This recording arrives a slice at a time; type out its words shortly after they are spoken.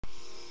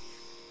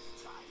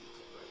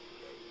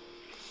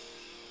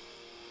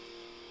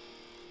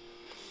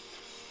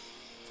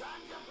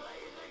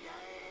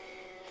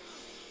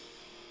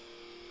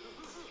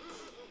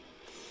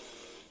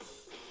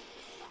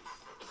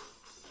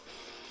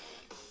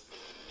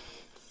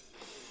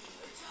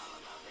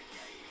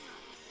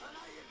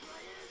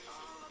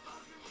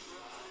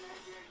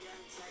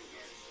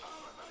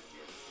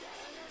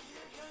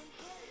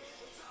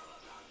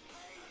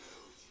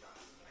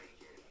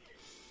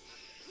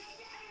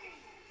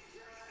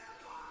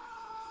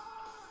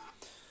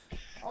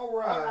All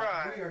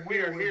right, we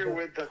are here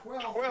with the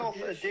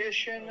 12th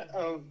edition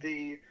of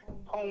the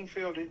Home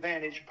Field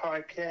Advantage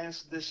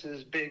podcast. This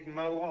is Big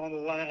Mo on the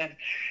line.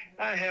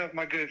 I have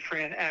my good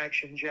friend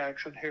Action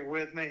Jackson here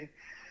with me.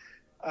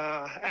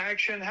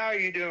 Action, how are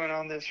you doing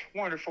on this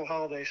wonderful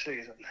holiday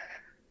season?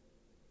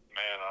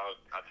 Man,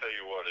 I tell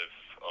you what,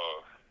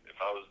 if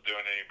I was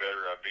doing any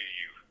better, I'd be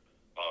you.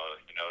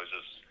 It's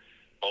just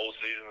bowl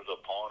season is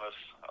upon us.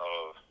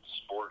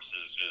 Sports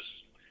is just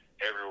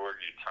everywhere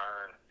you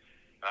turn.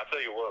 And I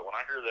tell you what, when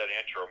I hear that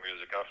intro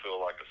music, I feel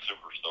like a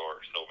superstar.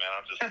 So, man,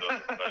 I'm just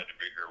glad to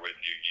be here with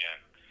you again.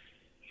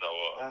 So,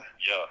 I'm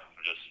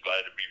just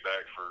glad to be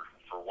back for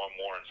one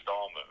more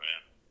installment,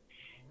 man.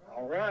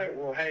 All right.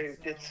 Well, hey,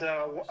 it's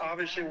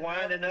obviously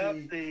winding up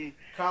the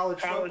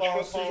college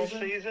football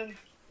season.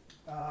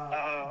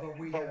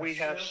 But we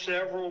have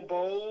several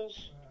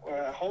bowls,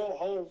 a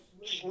whole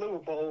slew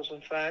of bowls, in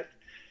fact,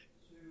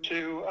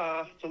 to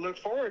look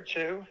forward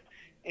to,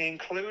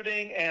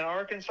 including an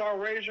Arkansas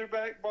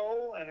Razorback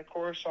Bowl and, of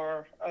course,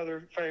 our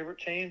other favorite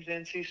teams,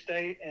 NC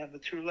State and the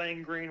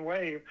Tulane Green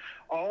Wave.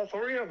 All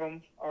three of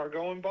them are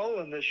going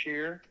bowling this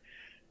year.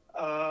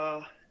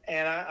 And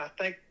I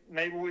think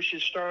maybe we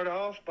should start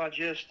off by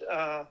just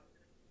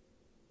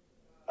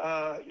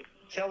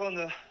telling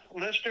the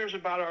listeners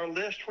about our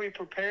list we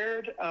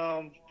prepared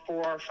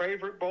for our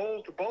favorite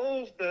bowls, the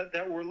bowls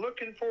that we're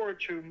looking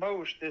forward to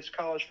most this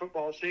college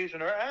football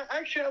season. Or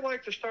actually, I'd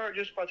like to start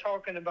just by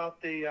talking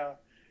about the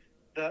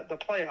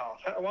playoff.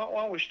 Why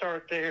don't we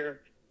start there?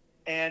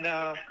 And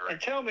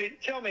tell me,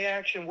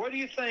 Action, what do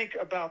you think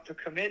about the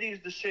committee's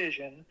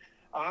decision?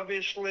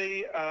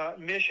 Obviously,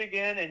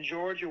 Michigan and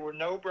Georgia were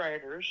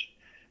no-brainers,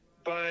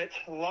 but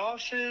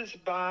losses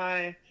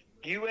by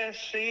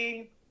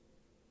USC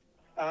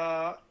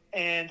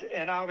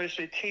and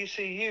obviously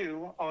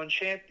TCU on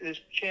this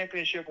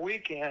championship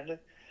weekend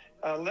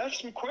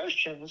left some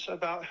questions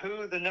about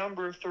who the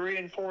number 3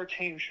 and 4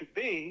 team should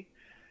be.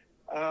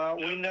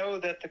 We know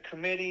that the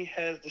committee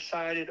has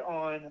decided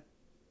on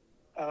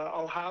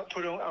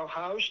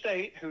Ohio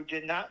State, who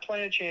did not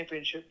play a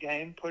championship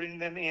game, putting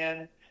them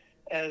in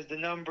as the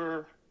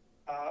number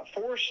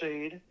 4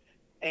 seed,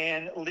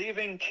 and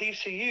leaving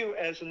TCU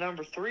as the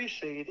number 3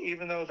 seed,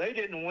 even though they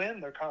didn't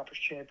win their conference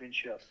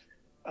championship.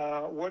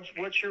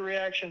 What's your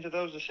reaction to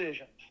those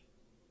decisions?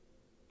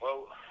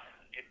 Well,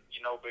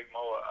 Big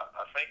Mo,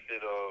 I think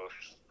that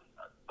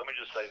let me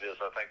just say this: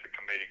 I think the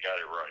committee got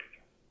it right.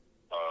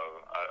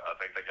 I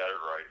think they got it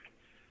right.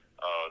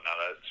 Now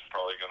that's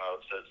probably going to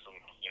upset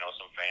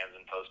some fans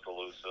in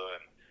Tuscaloosa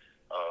and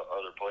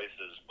other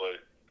places,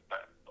 but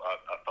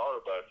I thought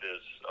about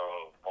this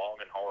long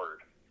and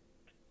hard.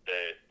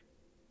 That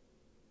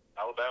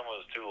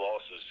Alabama's 2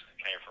 losses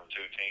came from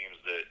 2 teams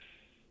that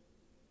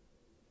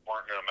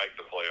weren't going to make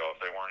the playoff.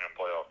 They weren't in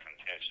playoff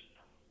contention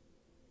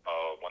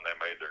when they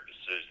made their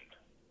decision.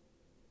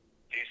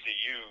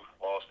 TCU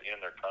lost in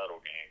their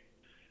title game.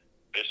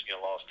 Michigan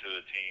lost to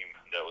a team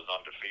that was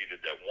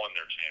undefeated that won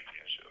their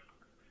championship.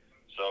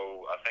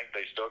 So I think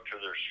they stuck to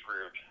their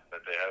script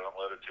that they haven't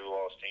let a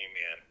 2-loss team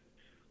in.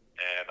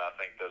 And I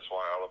think that's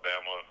why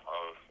Alabama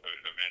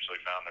eventually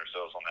found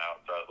themselves on the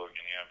outside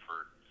looking in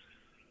for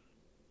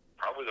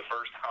probably the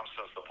first time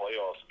since the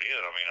playoffs began.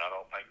 I mean, I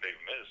don't think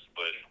they've missed,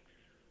 but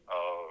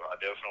I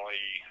definitely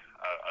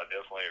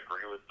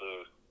agree with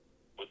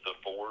the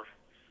 4.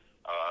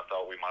 I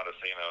thought we might have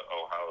seen a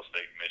Ohio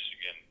State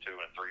Michigan 2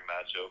 and 3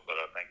 matchup,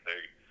 but I think they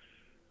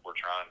were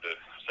trying to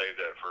save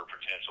that for a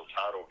potential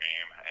title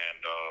game, and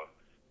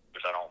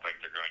which I don't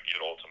think they're going to get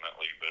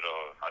ultimately. But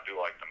I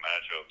do like the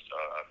matchups.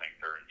 I think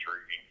they're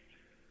intriguing.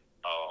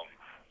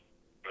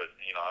 But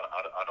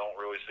I don't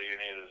really see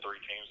any of the 3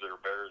 teams that are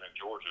better than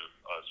Georgia,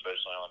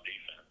 especially on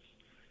defense.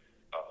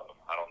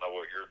 I don't know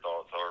what your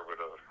thoughts are,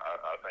 but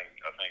I think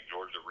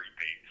Georgia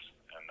repeats,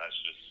 and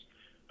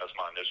that's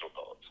my initial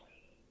thoughts.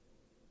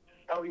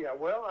 Oh yeah,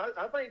 well,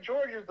 I think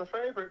Georgia's the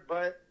favorite,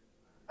 but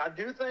I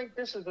do think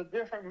this is a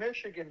different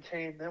Michigan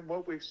team than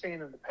what we've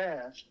seen in the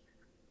past,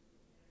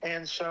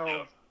 and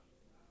so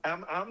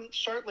I'm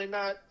certainly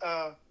not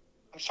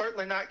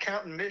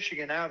counting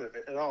Michigan out of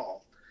it at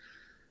all.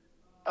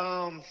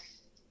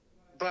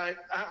 But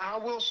I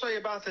will say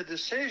about the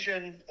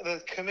decision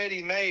the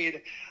committee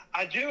made,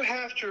 I do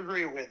have to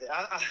agree with it.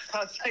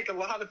 I think a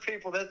lot of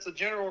people, that's the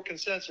general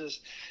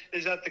consensus,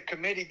 is that the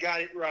committee got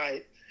it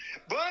right.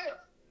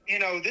 But,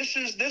 this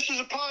is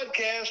a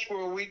podcast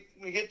where we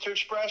get to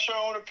express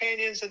our own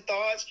opinions and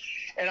thoughts.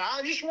 And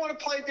I just want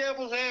to play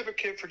devil's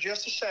advocate for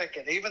just a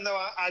second, even though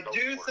I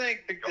do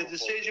think the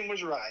decision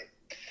was right.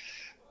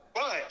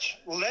 But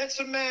let's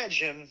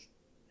imagine,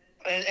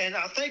 and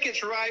I think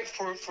it's right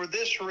for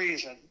this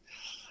reason.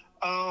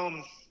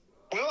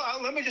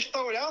 Let me just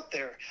throw it out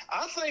there.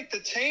 I think the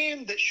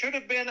team that should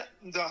have been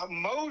the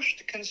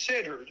most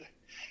considered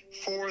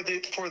for the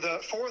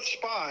 4th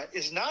spot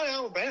is not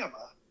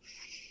Alabama.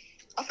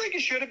 I think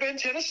it should have been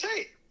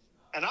Tennessee.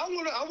 And I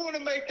want to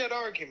make that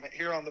argument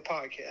here on the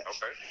podcast.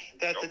 Okay.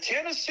 That the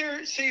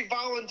Tennessee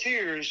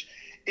Volunteers,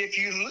 if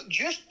you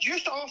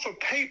just off of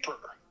paper,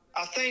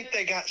 I think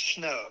they got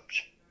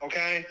snubbed.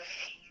 Okay.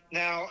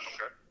 Now,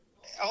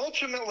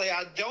 ultimately,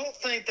 I don't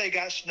think they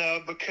got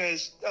snubbed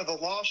because of the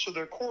loss of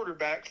their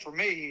quarterback. For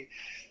me,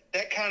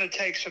 that kind of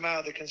takes them out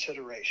of the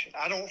consideration.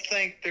 I don't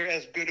think they're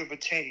as good of a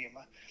team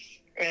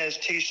as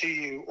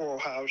TCU or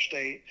Ohio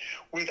State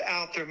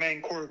without their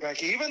main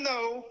quarterback, even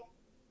though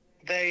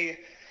they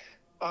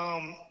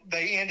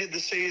ended the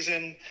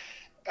season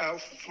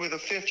with a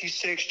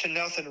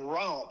 56-0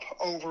 romp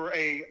over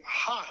a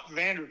hot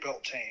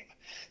Vanderbilt team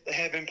that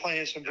had been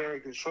playing some very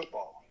good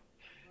football.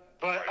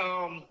 But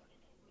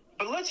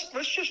let's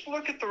just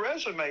look at the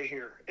resume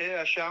here,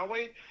 shall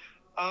we?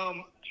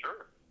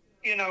 Sure.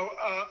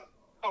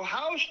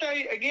 Ohio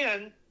State,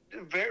 again,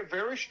 very,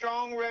 very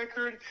strong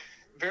record.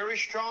 Very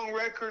strong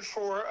record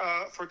for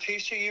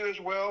TCU as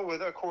well,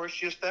 with, of course,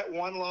 just that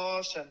one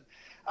loss. And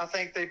I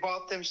think they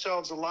bought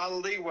themselves a lot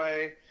of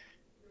leeway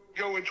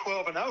going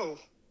 12-0.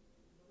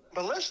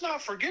 But let's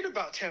not forget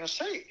about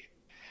Tennessee.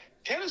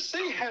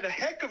 Tennessee had a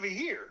heck of a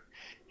year.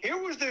 Here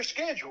was their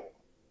schedule.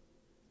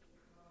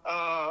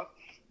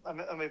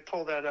 Let me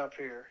pull that up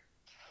here.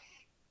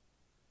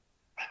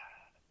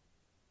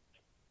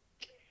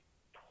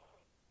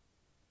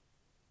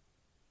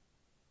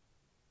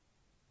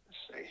 Let's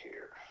see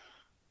here.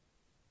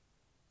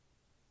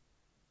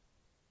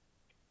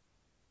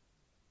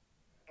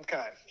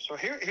 Okay, so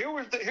here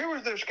was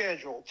their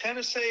schedule.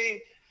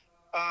 Tennessee,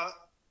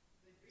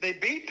 they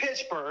beat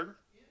Pittsburgh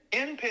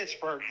in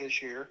Pittsburgh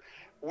this year.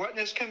 Wasn't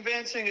as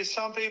convincing as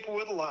some people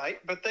would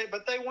like, but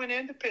they went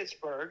into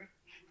Pittsburgh,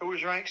 who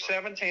was ranked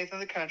 17th in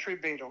the country,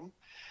 beat them.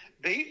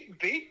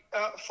 Beat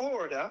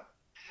Florida.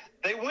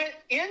 They went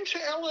into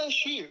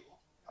LSU,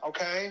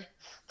 okay,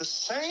 the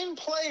same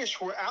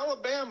place where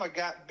Alabama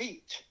got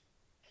beat.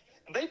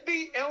 They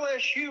beat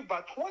LSU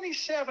by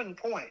 27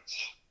 points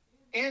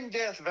in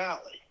Death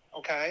Valley,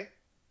 okay?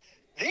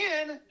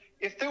 Then,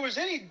 if there was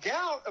any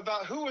doubt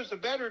about who was the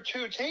better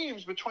two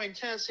teams between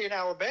Tennessee and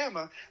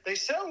Alabama, they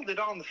settled it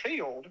on the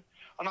field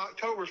on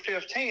October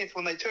 15th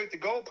when they took the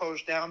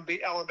goalpost down,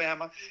 beat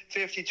Alabama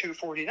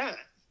 52-49.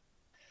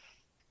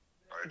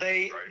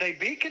 They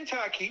beat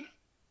Kentucky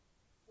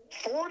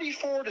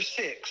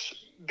 44-6.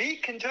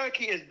 Beat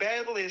Kentucky as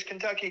badly as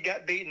Kentucky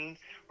got beaten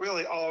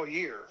really all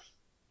year.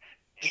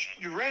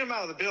 You ran them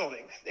out of the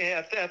building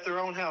at their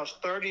own house,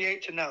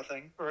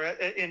 38-0, or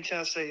in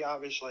Tennessee,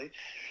 obviously.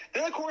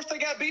 Then, of course, they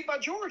got beat by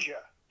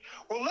Georgia.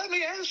 Well, let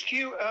me ask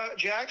you,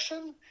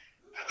 Jackson,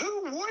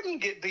 who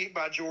wouldn't get beat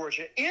by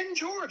Georgia in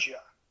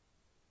Georgia?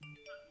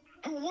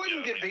 Who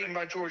wouldn't get beaten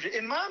by Georgia?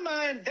 In my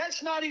mind,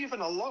 that's not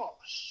even a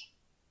loss.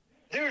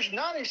 There's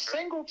not a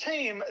single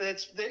team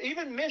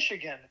even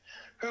Michigan,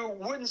 who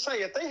wouldn't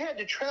say if they had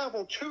to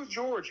travel to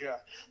Georgia,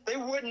 you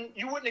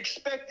wouldn't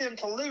expect them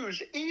to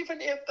lose, even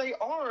if they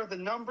are the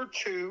number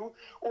 2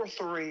 or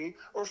 3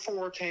 or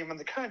 4 team in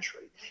the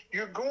country.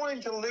 You're going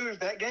to lose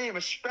that game,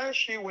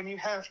 especially when you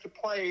have to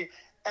play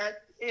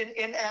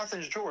in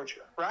Athens,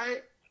 Georgia,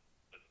 right?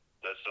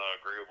 That's an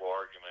agreeable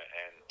argument,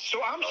 and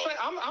so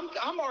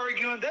I'm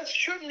arguing that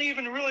shouldn't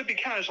even really be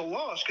counted as a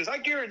loss, because I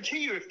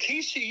guarantee you, if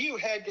TCU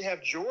had to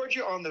have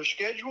Georgia on their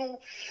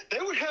schedule, they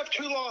would have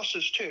 2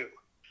 losses too.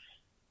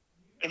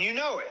 And you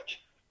know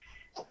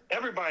it.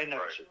 Everybody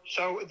knows it.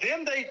 So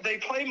then they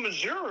play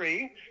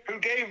Missouri,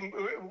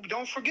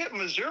 don't forget,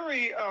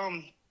 Missouri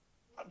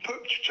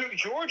took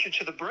Georgia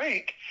to the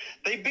brink.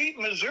 They beat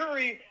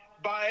Missouri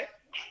by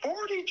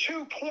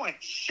 42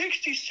 points,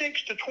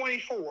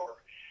 66-24.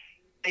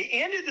 They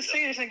ended the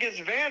season against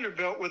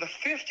Vanderbilt with a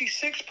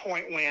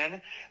 56-point win.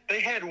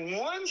 They had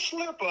one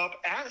slip-up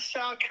at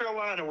South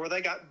Carolina where they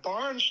got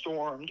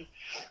barnstormed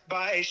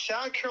by a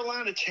South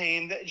Carolina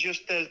team that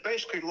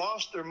basically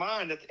lost their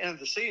mind at the end of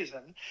the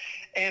season.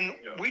 And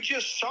we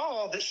just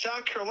saw that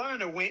South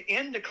Carolina went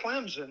into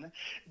Clemson,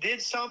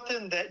 did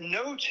something that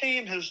no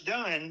team has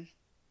done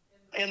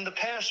in the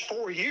past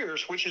 4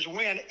 years, which is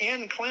win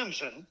in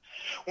Clemson,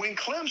 when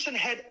Clemson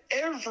had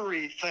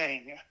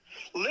everything.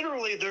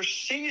 Literally, their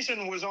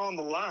season was on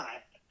the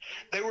line.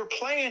 They were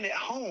playing at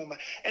home,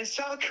 and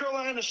South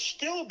Carolina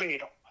still beat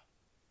them.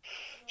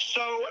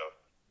 So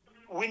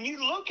when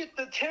you look at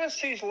the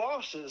Tennessee's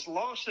losses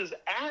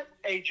at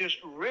a just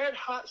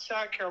red-hot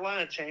South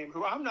Carolina team,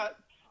 who I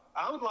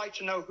would like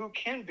to know who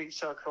can beat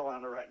South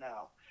Carolina right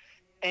now.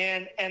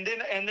 And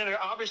then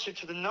obviously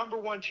to the number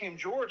 1 team,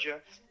 Georgia,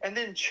 and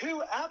then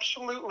 2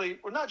 absolutely,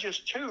 well, not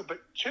just 2, but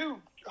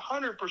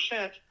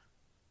 200%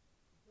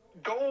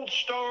 gold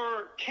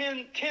star,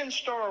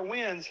 10-star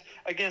wins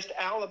against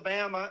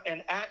Alabama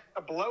and at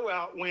a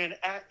blowout win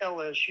at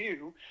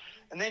LSU.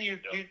 And then you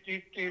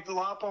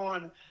lop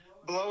on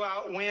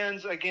blowout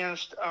wins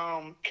against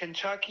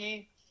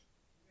Kentucky,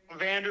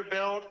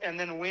 Vanderbilt, and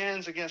then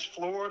wins against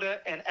Florida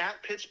and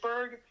at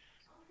Pittsburgh.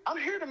 I'm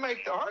here to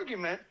make the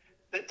argument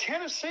that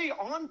Tennessee,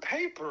 on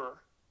paper,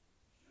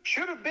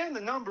 should have been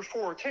the number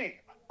 4 team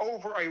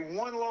over a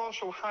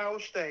one-loss Ohio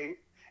State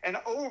and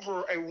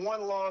over a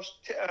one-loss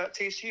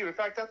TCU. In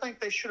fact, I think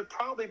they should have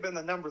probably been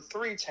the number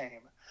 3 team,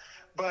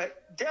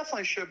 but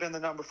definitely should have been the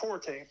number 4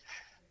 team,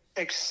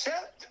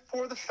 except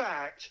for the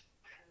fact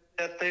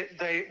that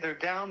they're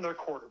down their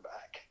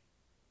quarterback.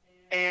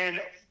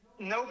 And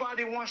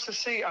nobody wants to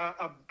see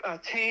a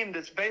team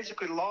that's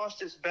basically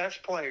lost its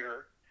best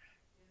player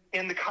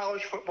in the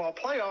college football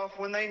playoff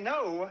when they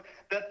know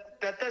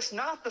that's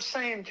not the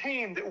same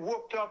team that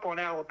whooped up on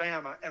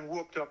Alabama and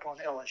whooped up on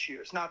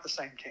LSU. It's not the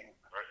same team.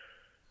 Right.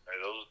 Hey,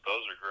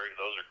 those are great.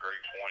 Those are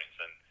great points,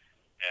 and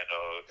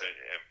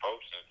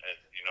folks, and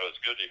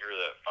it's good to hear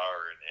that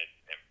fire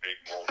and Big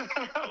Mo's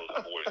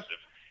voice.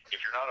 If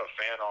you're not a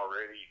fan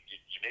already,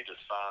 you need to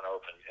sign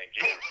up and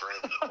get your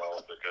friends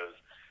involved, because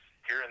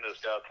hearing this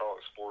guy talk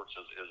sports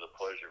is a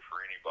pleasure for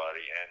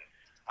anybody. And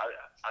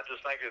I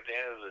just think at the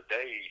end of the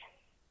day,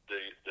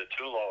 the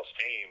two lost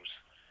teams,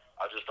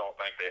 I just don't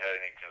think they had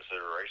any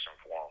consideration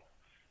for them.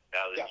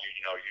 Now that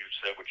you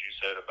said what you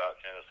said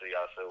about Tennessee,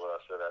 I said what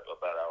I said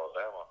about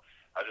Alabama.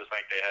 I just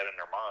think they had in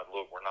their mind,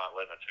 look, we're not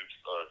letting a two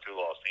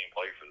lost team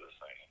play for this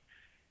thing,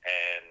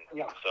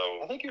 and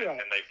so I think you're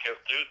right. And they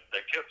kept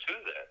to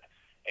that,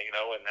 and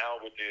and now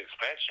with the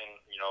expansion,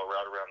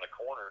 right around the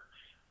corner,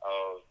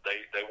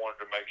 they wanted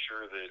to make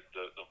sure that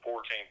the 14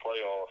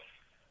 playoff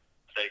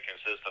stay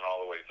consistent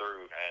all the way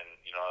through, and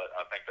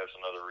I think that's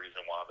another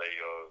reason why they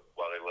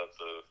left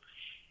the.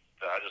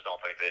 I just don't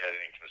think they had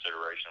any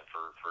consideration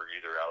for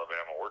either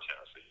Alabama or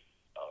Tennessee.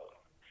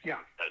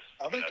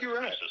 I think you're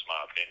right. That's just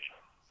my opinion.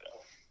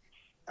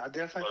 I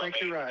definitely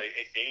think you're right.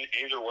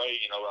 Either way,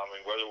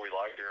 whether we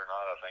like it or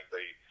not, I think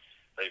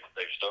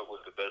they've stuck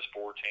with the best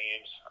four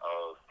teams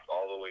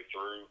all the way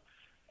through,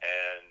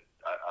 and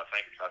I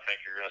think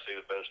you're going to see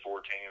the best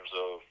four teams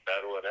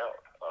battle it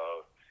out.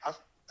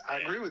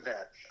 I agree with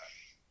that.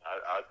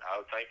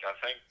 I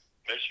think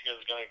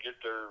Michigan's going to get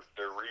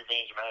their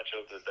revenge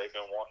matchup that they've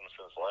been wanting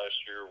since last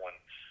year when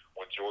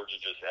Georgia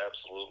just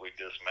absolutely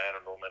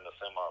dismantled them in the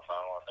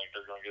semifinal. I think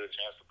they're going to get a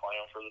chance to play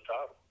them for the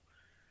title.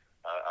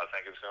 I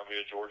think it's going to be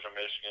a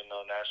Georgia-Michigan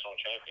national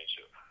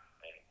championship.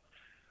 And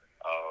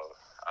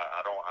I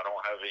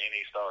don't have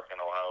any stock in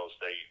Ohio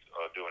State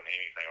doing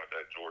anything with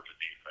that Georgia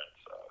defense.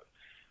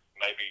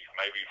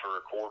 Maybe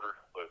for a quarter,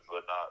 but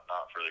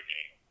not for the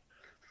game.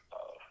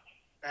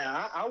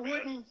 I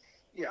wouldn't.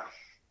 Yeah,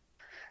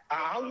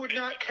 I would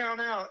not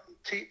count out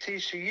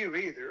TCU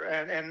either.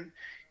 And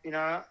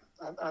I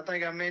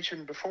think I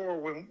mentioned before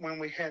when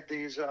we had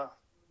these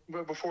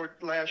before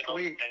last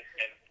week.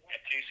 And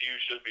TCU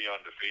should be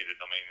undefeated.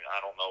 I mean,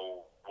 I don't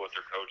know what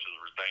their coaches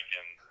were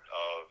thinking.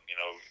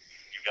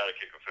 You got to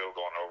kick a field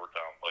goal in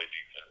overtime, play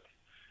defense.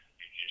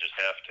 You just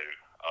have to.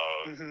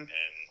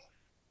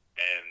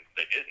 And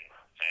they didn't.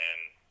 And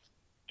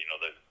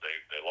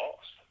they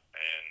lost.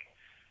 And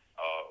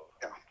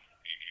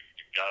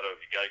you gotta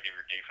give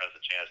your defense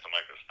a chance to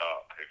make a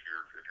stop if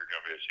you're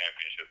going to be a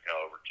championship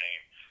caliber team.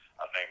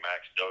 I think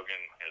Max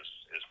Duggan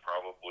is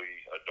probably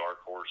a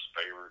dark horse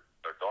for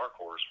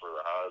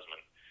the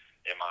Heisman.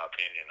 In my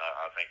opinion,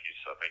 I think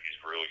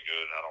he's really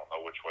good. I don't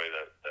know which way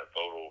that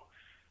vote will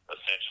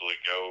essentially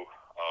go,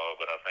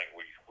 but I think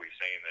we've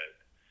seen that.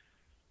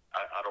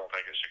 I don't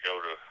think it should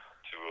go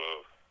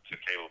to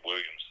Caleb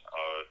Williams.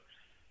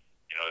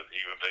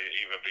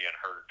 Even being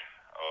hurt,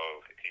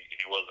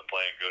 he wasn't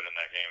playing good in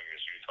that game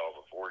against Utah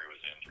before he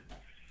was injured.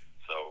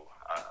 So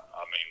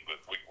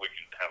but we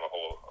can have a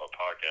whole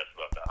podcast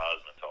about the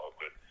Heisman talk.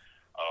 But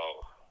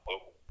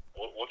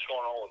what's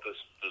going on with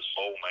this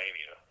bowl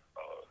mania?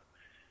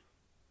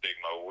 Big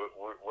Mo,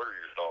 what are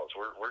your thoughts?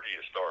 Where do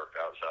you start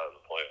outside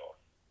of the playoff?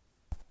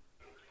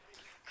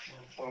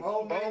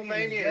 Well, bowl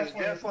mania is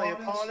definitely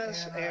upon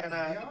us. And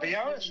to be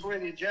honest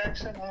with you,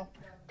 Jackson, I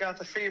got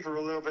the fever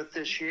a little bit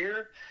this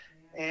year.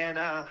 And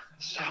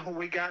so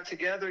we got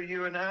together,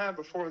 you and I,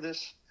 before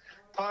this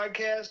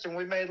podcast, and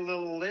we made a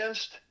little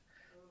list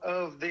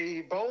of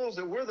the bowls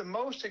that we're the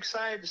most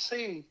excited to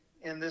see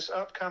in this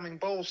upcoming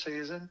bowl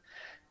season.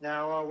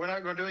 Now, we're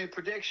not going to do any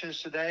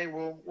predictions today.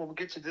 We'll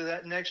get to do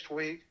that next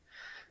week,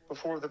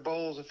 before the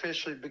bowls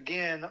officially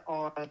begin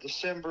on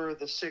December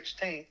the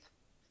 16th.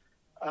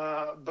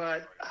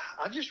 But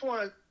I just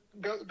want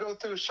to go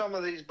through some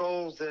of these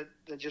bowls that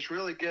just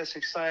really get us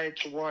excited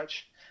to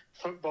watch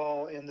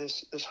football in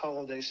this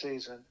holiday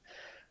season.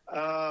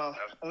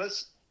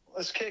 Let's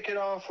kick it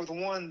off with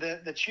one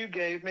that you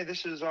gave me.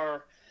 These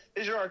are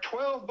our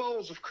 12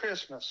 bowls of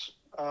Christmas,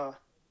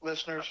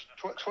 listeners.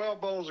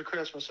 12 bowls of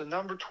Christmas. And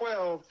number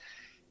 12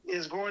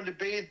 is going to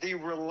be the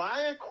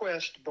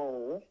ReliaQuest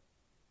Bowl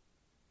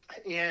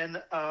in,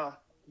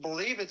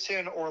 believe it's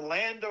in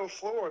Orlando,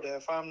 Florida,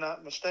 if I'm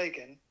not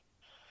mistaken.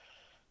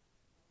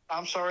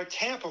 I'm sorry,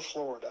 Tampa,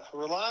 Florida.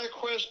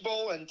 ReliaQuest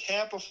Bowl in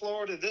Tampa,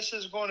 Florida. This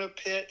is going to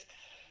pit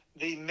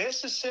the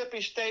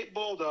Mississippi State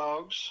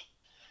Bulldogs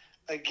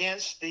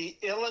against the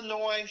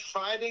Illinois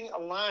Fighting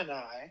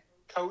Illini,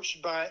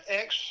 coached by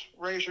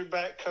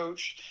ex-Razorback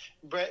coach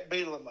Brett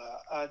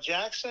Bielema.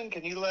 Jackson,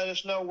 can you let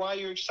us know why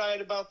you're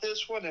excited about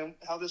this one and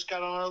how this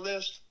got on our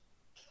list?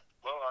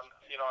 Well,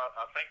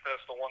 I think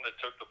that's the one that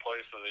took the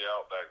place of the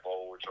Outback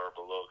Bowl, which our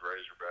beloved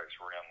Razorbacks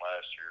were in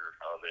last year.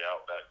 The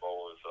Outback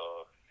Bowl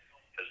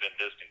has been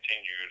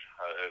discontinued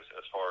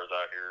as far as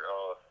I hear.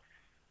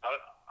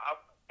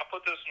 I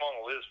put this one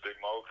on the list, Big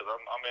Mo, because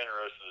I'm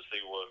interested to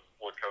see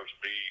what Coach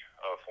B,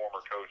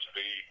 former Coach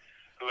B,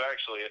 who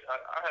actually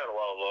I had a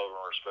lot of love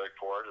and respect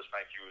for. I just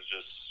think he was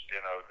just in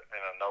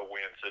a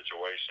no-win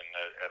situation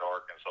at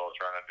Arkansas,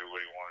 trying to do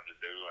what he wanted to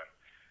do. And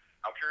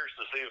I'm curious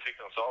to see if he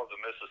can solve the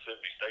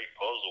Mississippi State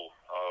puzzle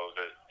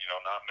that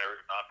not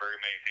very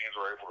many teams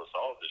were able to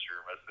solve this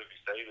year. Mississippi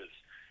State is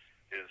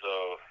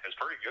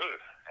pretty good,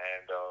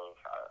 and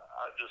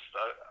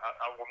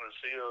I want to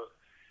see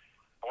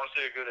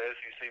a good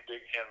SEC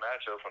Big Ten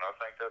matchup, and I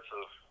think that's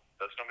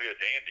going to be a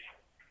dandy.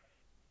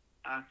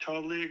 I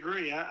totally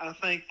agree. I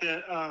think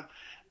that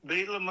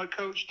Bielema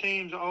coach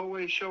teams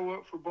always show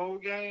up for bowl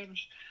games,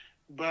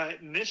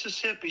 but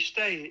Mississippi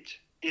State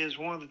is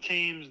one of the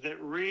teams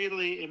that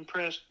really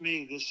impressed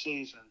me this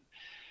season.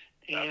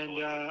 And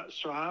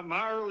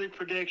my early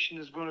prediction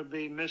is going to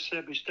be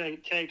Mississippi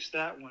State takes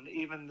that one,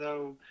 even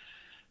though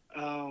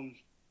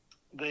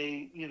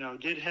they,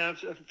 did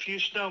have a few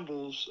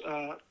stumbles,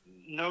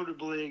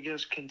 notably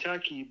against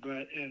Kentucky,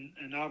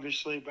 and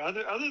obviously, but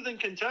other than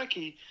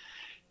Kentucky,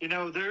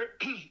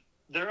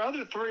 their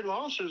other three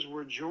losses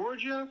were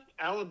Georgia,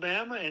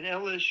 Alabama, and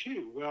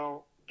LSU.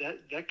 Well,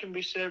 that can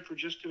be said for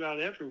just about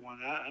everyone.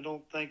 I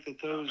don't think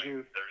that those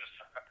are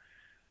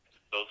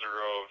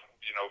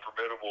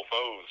formidable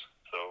foes.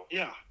 So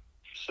yeah.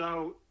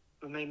 So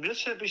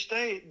Mississippi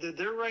State,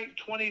 they're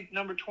ranked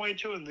number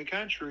 22 in the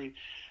country.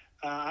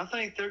 I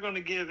think they're going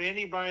to give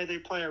anybody they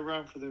play a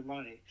run for their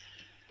money.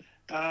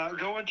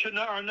 Going to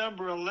our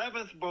number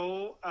 11th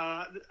bowl,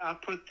 I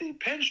put the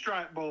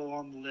Pinstripe Bowl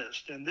on the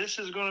list, and this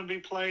is going to be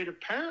played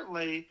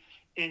apparently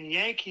in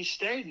Yankee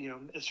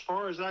Stadium, as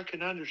far as I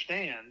can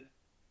understand.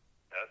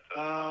 That's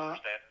understandable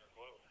as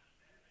well.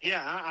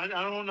 Yeah, I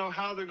don't know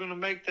how they're going to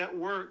make that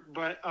work,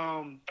 but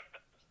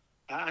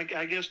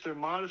I guess they're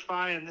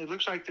modifying. It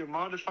looks like they're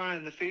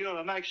modifying the field.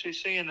 I'm actually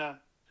seeing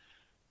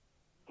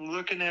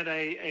looking at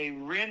a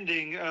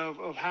rendering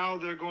of how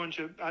they're going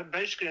to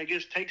basically, I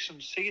guess, take some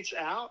seats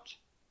out.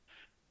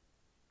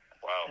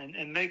 Wow.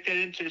 And make that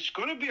into – it's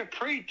going to be a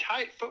pretty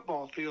tight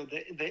football field.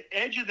 The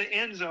edge of the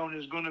end zone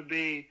is going to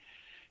be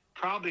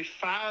probably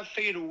 5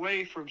 feet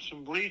away from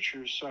some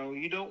bleachers, so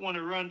you don't want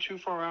to run too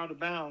far out of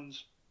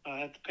bounds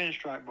at the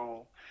Pinstripe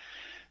Bowl.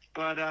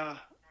 But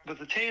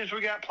the teams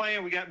we got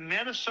playing, we got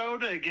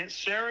Minnesota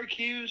against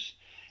Syracuse,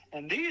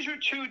 and these are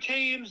two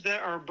teams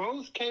that are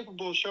both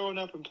capable of showing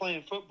up and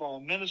playing football.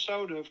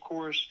 Minnesota, of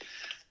course,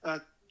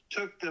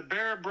 took the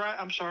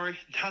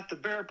not the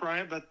Bear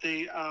Bryant, but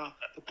the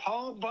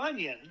Paul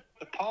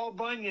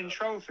Bunyan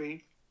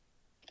Trophy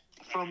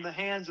from the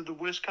hands of the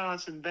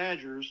Wisconsin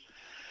Badgers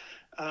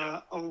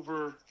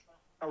over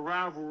a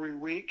rivalry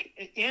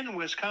week in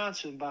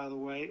Wisconsin, by the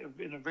way,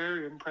 in a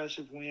very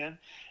impressive win.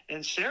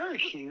 And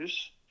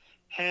Syracuse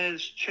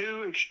has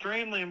two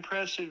extremely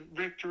impressive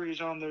victories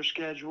on their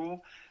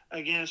schedule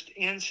against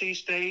NC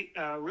State,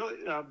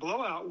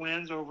 blowout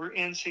wins over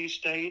NC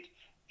State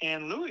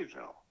and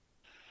Louisville.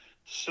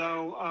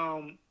 So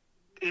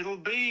it'll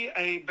be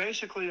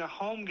basically a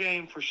home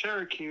game for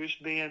Syracuse,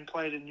 being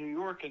played in New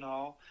York and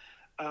all.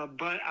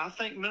 But I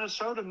think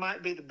Minnesota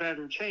might be the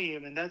better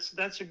team, and that's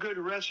a good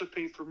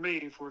recipe for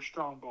me for a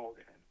strong bowl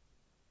game.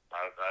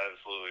 I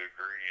absolutely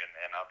agree,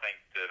 and I think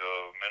that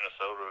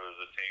Minnesota is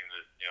a team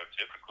that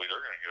typically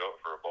they're going to get up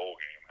for a bowl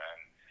game, and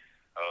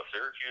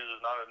Syracuse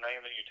is not a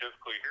name that you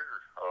typically hear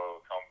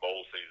come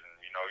bowl season.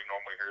 You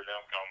normally hear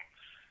them come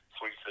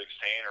Sweet 16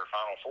 or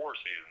Final Four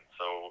season.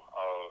 So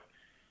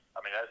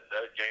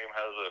that game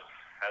has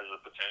the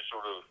potential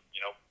to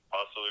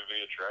possibly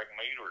be a track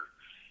meet, or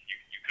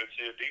you could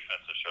see a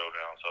defensive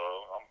showdown. So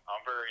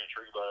I'm very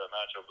intrigued by that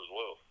matchup as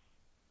well.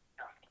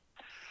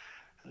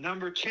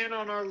 Number 10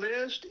 on our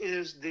list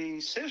is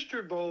the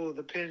sister bowl of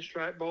the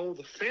Pinstripe Bowl,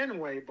 the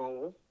Fenway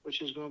Bowl, which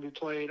is going to be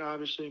played,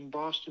 obviously, in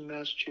Boston,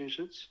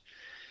 Massachusetts.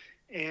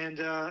 And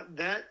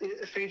that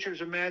features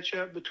a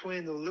matchup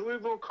between the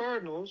Louisville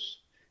Cardinals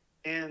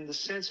and the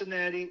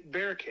Cincinnati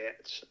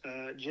Bearcats.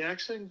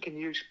 Jackson, can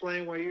you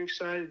explain why you're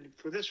excited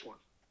for this one?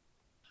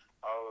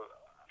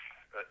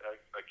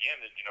 Again,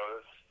 it's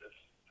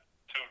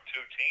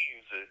two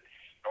teams that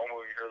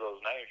normally when you hear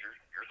those names,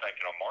 you're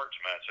thinking a March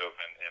matchup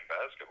in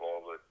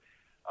basketball, but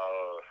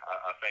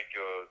I think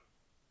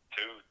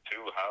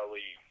two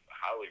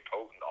highly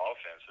potent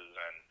offenses,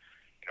 and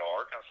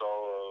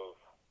Arkansas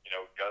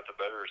got the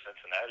better of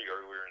Cincinnati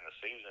earlier in the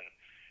season,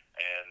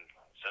 and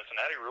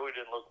Cincinnati really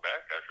didn't look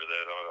back after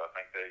that. I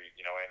think they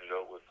ended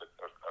up with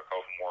a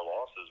couple more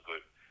losses,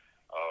 but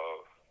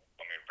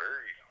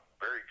very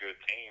very good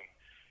team,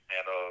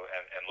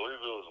 and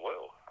Louisville as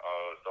well.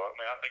 So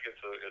I think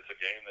it's a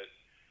game that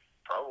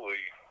probably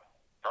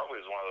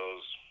is one of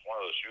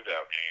those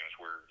shootout games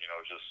where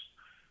just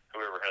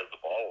whoever has the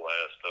ball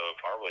last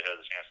probably has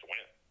a chance to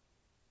win.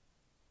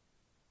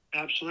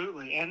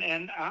 Absolutely,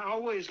 and I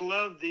always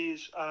love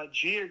these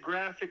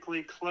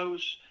geographically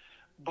close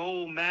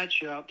bowl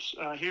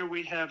matchups. Here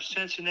we have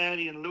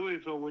Cincinnati and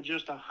Louisville with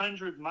just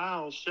 100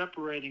 miles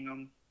separating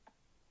them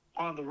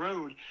on the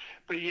road,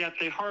 but yet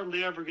they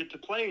hardly ever get to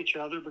play each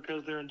other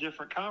because they're in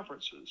different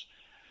conferences.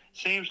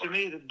 seems to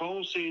me that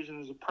bowl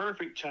season is a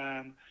perfect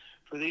time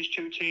for these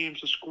two teams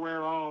to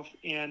square off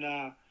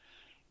in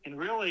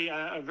really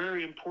a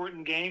very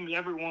important game.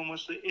 Everyone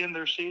wants to end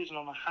their season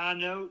on a high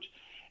note,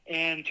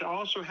 and to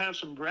also have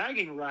some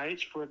bragging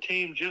rights for a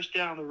team just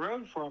down the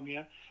road from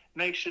you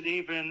makes it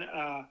even,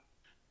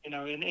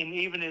 and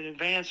even in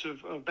advance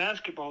of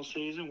basketball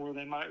season where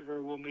they might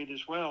very well meet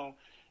as well.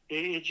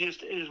 It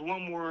just is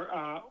one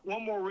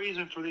more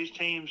reason for these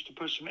teams to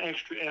put some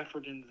extra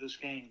effort into this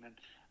game, and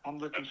I'm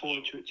looking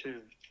forward to it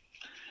too.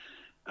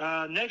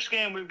 Next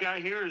game we've got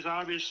here is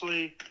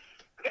obviously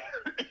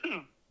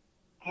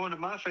one of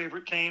my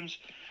favorite teams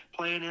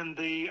playing in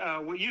the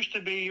what used to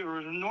be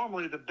or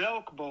normally the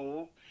Belk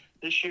Bowl.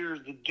 This year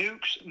is the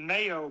Duke's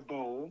Mayo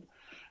Bowl.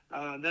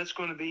 That's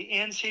going to be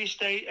NC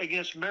State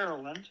against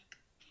Maryland.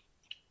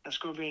 That's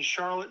going to be in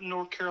Charlotte,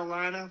 North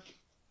Carolina.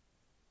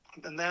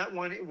 And that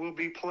one will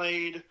be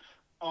played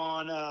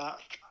on, I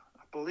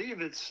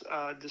believe it's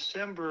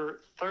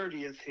December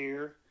 30th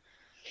here.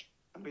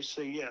 Let me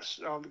see. Yes,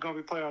 going to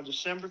be played on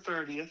December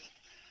 30th.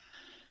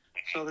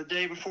 So the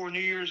day before New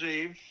Year's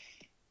Eve.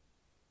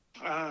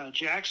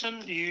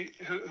 Jackson,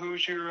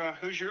 who's your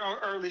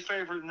early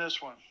favorite in this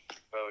one?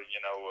 Well,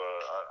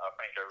 I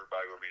think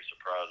everybody would be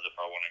surprised if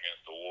I went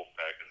against the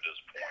Wolfpack at this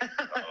point.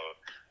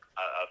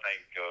 I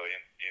think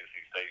NC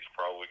State's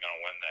probably going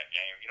to win that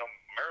game.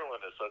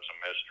 Maryland is such a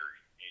mystery.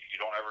 You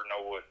don't ever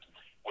know what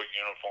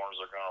uniforms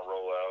are going to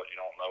roll out. You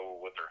don't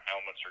know what their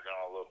helmets are going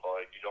to look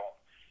like. You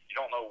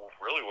don't know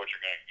really what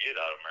you're going to get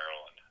out of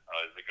Maryland.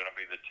 Is it going to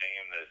be the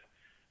team that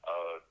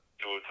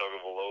Tua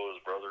Tagovailoa's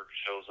brother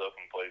shows up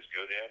and plays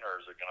good in, or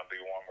is it going to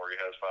be one where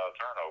he has 5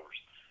 turnovers?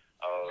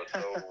 I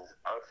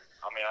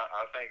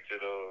think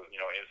that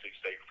NC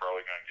State's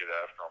probably going to get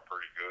after them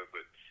pretty good,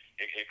 but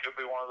it could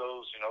be one of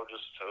those,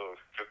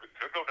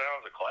 could go down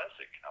as a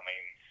classic.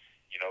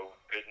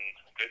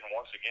 Pitting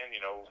once again,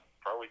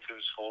 probably two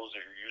schools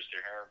that you're used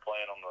to hearing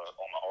playing on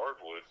the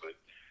hardwood, but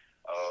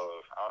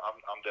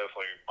I'm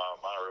definitely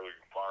my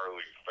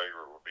early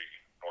favorite would be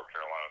North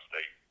Carolina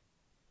State.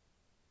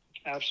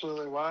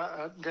 Absolutely. Well,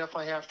 I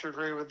definitely have to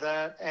agree with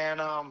that. And,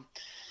 I'm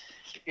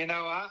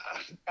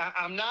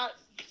not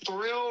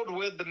thrilled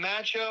with the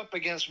matchup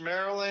against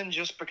Maryland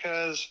just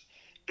because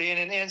being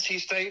an NC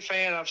State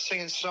fan, I've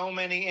seen so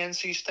many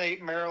NC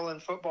State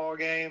Maryland football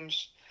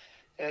games,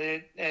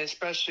 and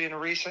especially in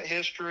recent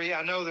history.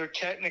 I know they're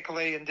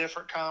technically in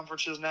different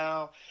conferences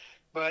now,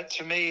 but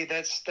to me,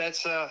 that's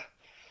a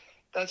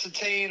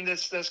team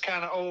that's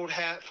kind of old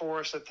hat for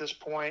us at this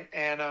point.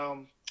 And,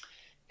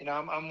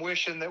 I'm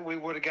wishing that we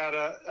would have got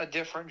a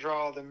different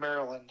draw than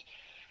Maryland.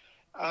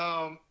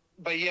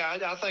 But, yeah,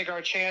 I think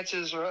our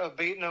chances of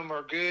beating them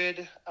are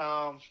good.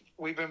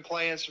 We've been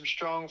playing some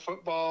strong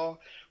football.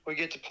 We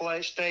get to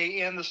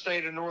stay in the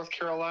state of North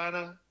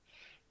Carolina,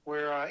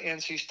 where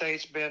NC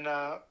State's been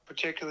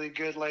particularly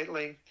good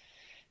lately.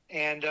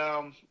 And,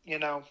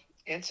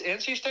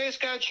 NC State's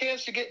got a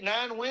chance to get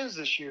 9 wins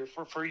this year.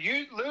 For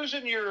you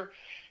losing your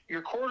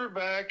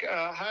quarterback,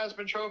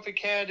 Heisman Trophy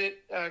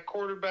candidate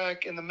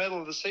quarterback in the middle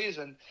of the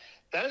season,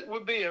 that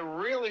would be a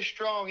really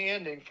strong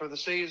ending for the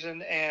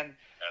season. And,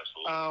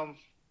 absolutely.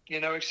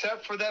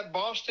 Except for that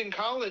Boston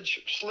College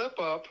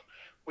slip-up,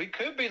 we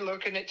could be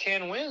looking at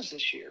 10 wins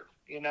this year,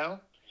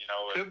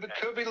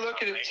 Could be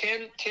looking at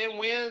 10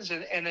 wins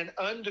and an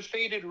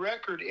undefeated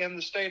record in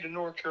the state of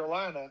North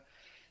Carolina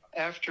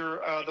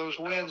after those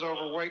wins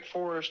over Wake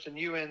Forest and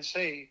UNC.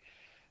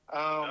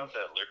 Without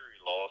that Leary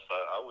loss,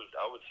 I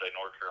would say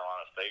North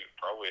Carolina State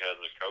probably has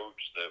a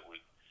coach that would,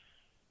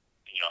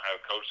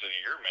 have Coach of the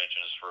Year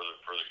mentions for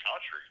the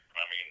country.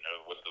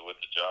 With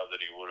the job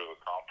that he would have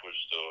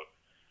accomplished,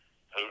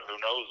 who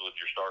knows with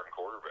your starting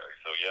quarterback.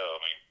 So yeah,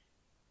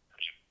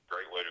 it's a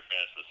great way to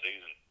finish the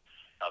season.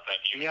 I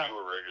think you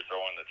were ready to throw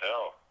in the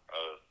towel,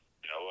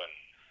 and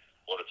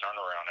what a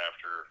turnaround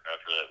after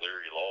that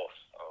Leary loss.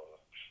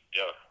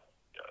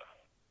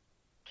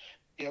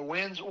 Yeah,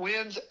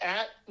 wins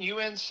at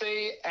UNC,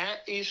 at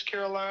East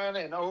Carolina,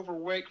 and over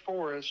Wake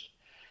Forest.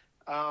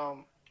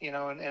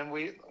 And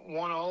we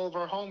won all of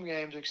our home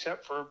games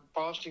except for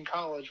Boston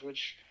College,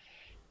 which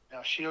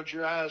shield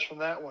your eyes from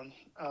that one.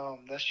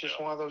 That's just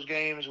one of those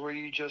games where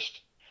you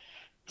just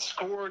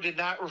score did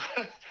not.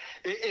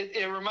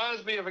 It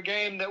reminds me of a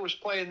game that was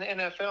played in the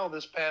NFL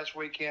this past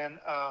weekend,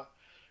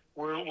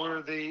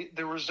 where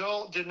the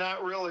result did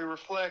not really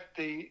reflect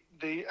the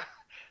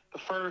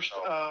first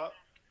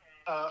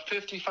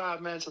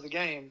 55 minutes of the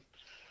game.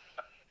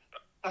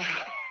 I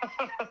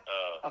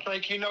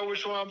think you know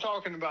which one I'm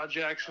talking about,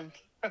 Jackson.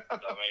 What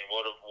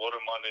a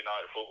Monday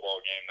Night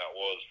Football game that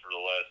was for the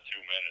last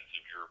 2 minutes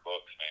if you're a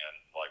Bucs fan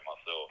like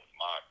myself.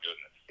 My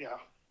goodness. Yeah.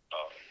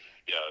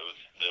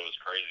 It was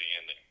crazy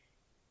ending.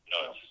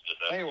 Nuts. Just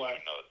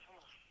absolutely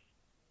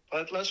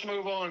nuts. Let's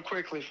move on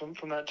quickly from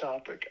that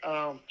topic.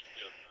 On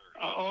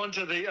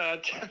to the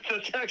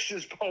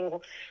Texas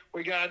Bowl.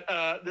 We got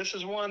this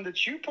is one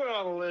that you put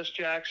on the list,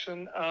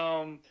 Jackson.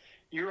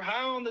 You're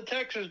high on the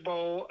Texas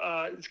Bowl.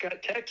 It's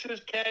got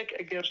Texas Tech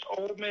against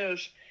Ole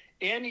Miss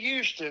in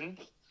Houston.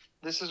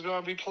 This is going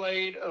to be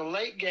played a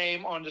late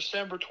game on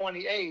December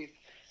 28th.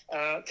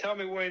 Tell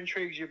me what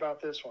intrigues you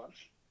about this one.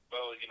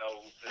 Well,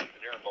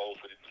 here in bowl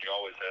season, you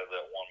always have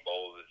that one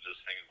bowl that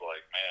just seems like,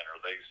 man,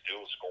 are they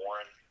still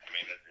scoring? I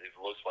mean, it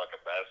looks like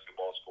a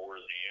basketball score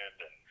at the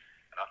end, and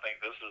I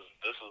think this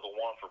is the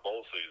one for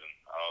bowl season.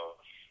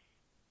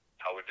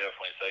 I would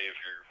definitely say if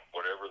you're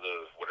whatever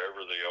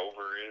the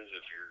over is,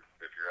 if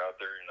you're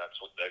out there and that's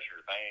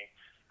your thing,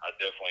 I'd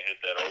definitely hit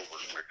that over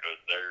because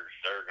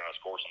they're going to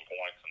score some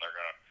points and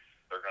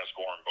they're going to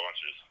score in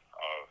bunches.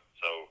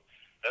 So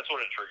that's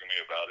what intrigued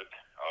me about it.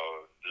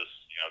 Just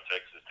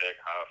Texas Tech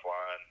high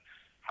flying,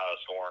 high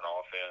scoring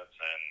offense,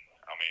 and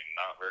I mean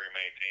not very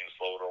many teams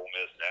slowed Ole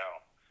Miss down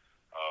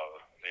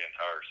the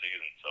entire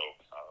season. So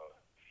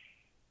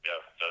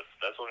yeah,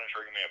 that's what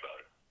intrigued me about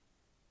it.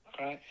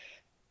 All right.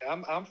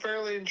 I'm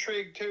fairly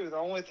intrigued too. The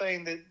only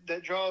thing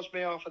that draws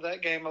me off of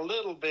that game a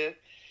little bit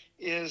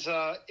is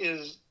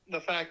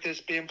the fact that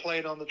it's being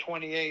played on the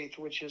 28th,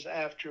 which is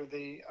after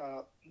the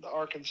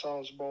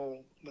Arkansas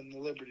Bowl and the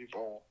Liberty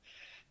Bowl.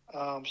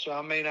 So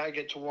I may not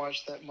get to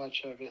watch that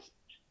much of it,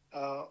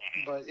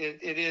 but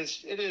it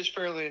is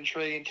fairly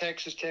intriguing.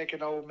 Texas Tech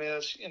and Ole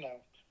Miss,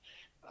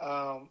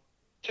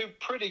 two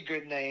pretty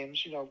good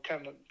names,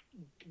 kind of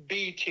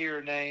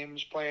B-tier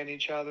names playing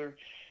each other.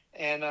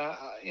 And,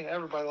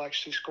 everybody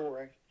likes to see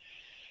scoring.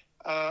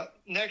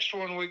 Next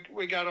one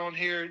we got on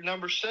here,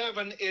 number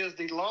 7 is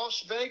the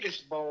Las Vegas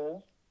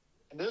Bowl.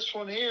 And this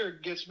one here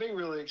gets me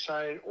really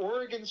excited.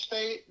 Oregon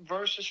State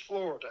versus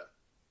Florida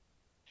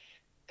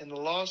in the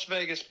Las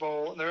Vegas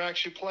Bowl. They're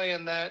actually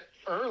playing that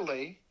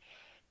early.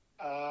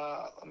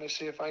 Let me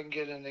see if I can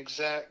get an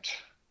exact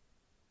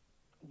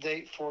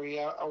date for you.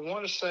 I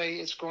want to say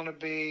it's going to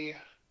be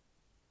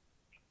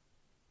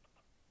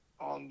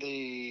on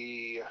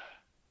the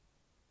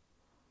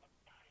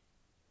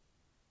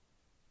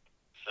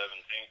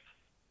 17th.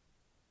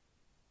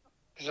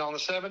 Is it on the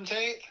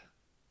 17th?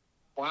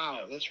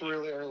 Wow, that's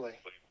really early.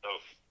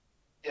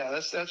 Yeah,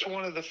 that's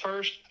one of the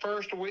first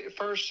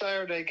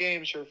Saturday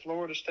games here,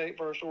 Florida State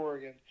versus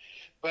Oregon.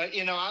 But,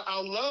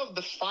 I love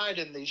the fight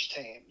in these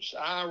teams.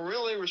 I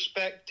really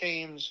respect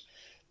teams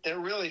that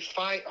really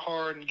fight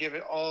hard and give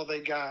it all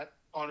they got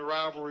on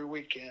rivalry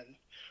weekend,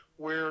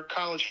 where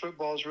college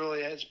football is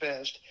really at its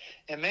best.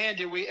 And, man,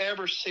 did we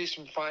ever see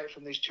some fight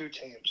from these two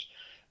teams.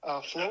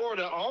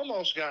 Florida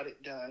almost got it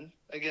done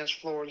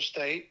against Florida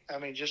State. I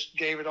mean, just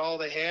gave it all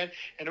they had.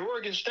 And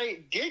Oregon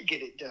State did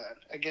get it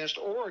done against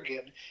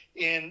Oregon.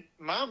 In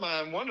my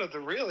mind, one of the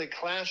really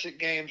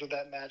classic games of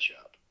that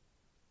matchup.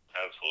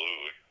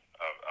 Absolutely.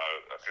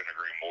 I couldn't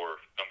agree more.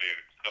 It's gonna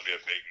be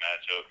a big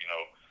matchup.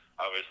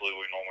 Obviously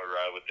we normally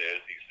ride with the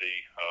SEC,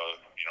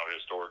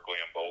 historically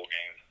in bowl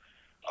games.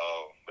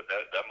 But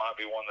that might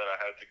be one that I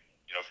have to,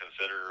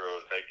 consider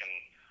taking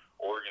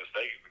Oregon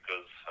State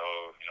because,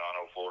 I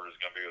know Florida's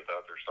going to be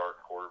without their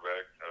starting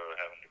quarterback,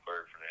 having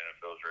declared for the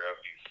NFL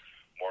draft. He's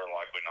more than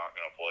likely not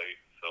going to play.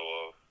 So,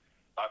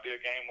 might be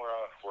a game where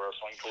I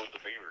swing towards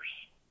the Beavers.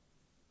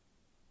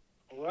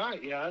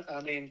 Right, yeah.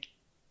 I mean,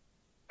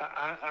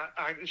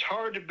 it's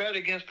hard to bet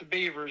against the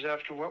Beavers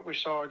after what we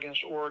saw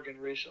against Oregon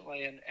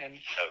recently. And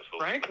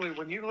frankly,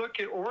 when you look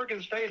at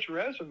Oregon State's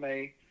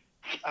resume,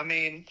 I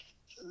mean,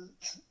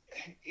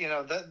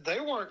 they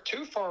weren't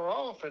too far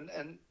off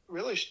and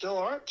really still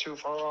aren't too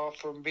far off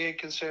from being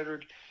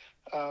considered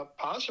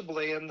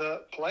possibly in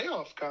the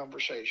playoff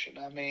conversation.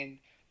 I mean,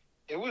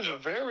 it was a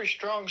very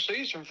strong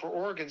season for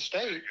Oregon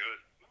State.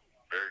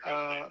 Very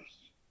good.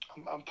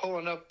 I'm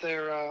pulling up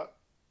their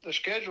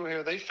schedule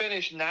here. They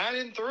finished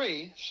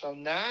 9-3, so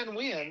 9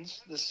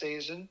 wins this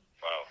season.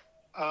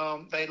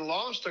 Wow. They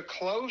lost a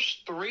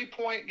close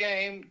 3-point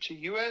game to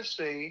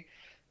USC.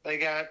 They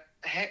got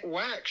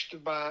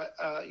waxed by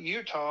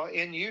Utah,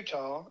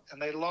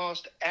 and they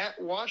lost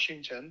at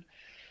Washington.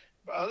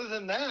 But other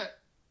than that,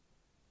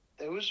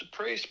 it was a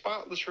pretty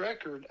spotless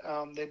record.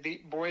 They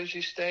beat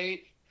Boise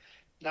State.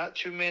 Not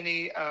too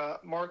many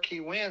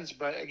marquee wins,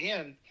 but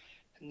again,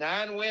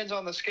 9 wins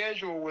on the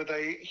schedule with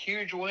a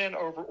huge win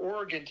over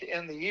Oregon to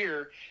end the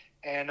year.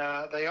 And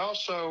they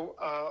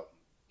also,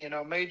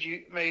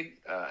 made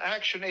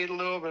Action eat a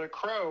little bit of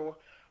crow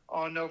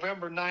on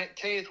November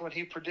 19th when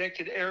he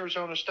predicted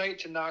Arizona State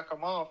to knock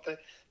them off.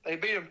 They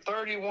beat them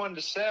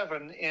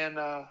 31-7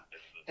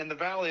 in the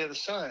Valley of the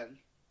Sun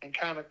and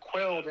kind of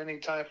quelled any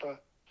type of.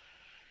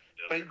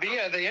 But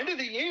yeah, at the end of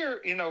the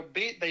year,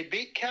 they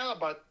beat Cal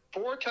by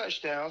 4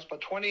 touchdowns by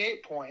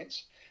 28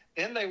 points.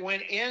 Then they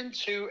went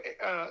into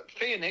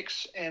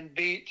Phoenix and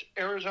beat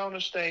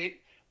Arizona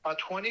State by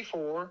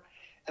 24,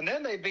 and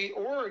then they beat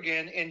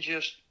Oregon in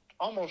just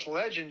almost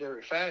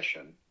legendary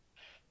fashion.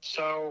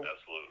 So,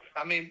 absolutely.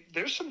 I mean,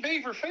 there's some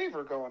Beaver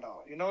fever going on.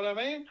 You know what I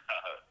mean?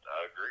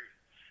 I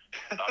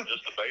agree. Not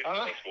just the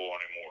baseball school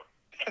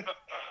anymore.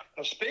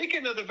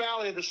 Speaking of the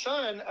Valley of the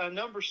Sun,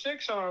 number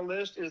 6 on our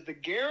list is the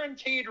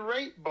Guaranteed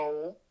Rate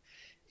Bowl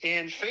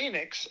in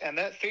Phoenix, and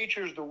that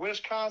features the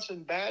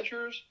Wisconsin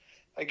Badgers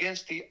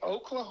against the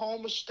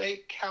Oklahoma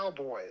State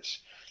Cowboys.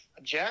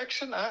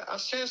 Jackson, I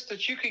sense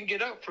that you can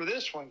get up for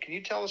this one. Can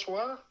you tell us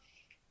why?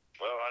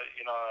 Well, I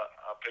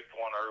I picked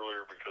one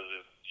earlier because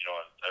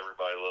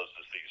everybody loves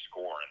to see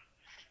scoring.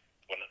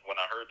 When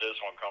I heard this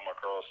one come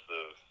across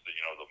the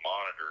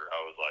monitor, I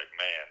was like,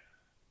 man,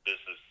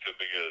 could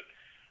be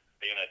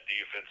being a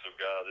defensive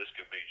guy. This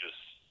could be just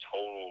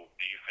total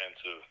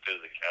defensive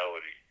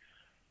physicality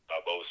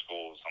by both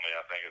schools. I mean,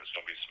 I think it's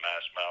going to be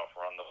smash mouth,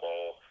 run the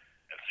ball,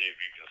 and see if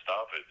you can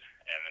stop it.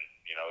 And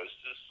it's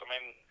just, I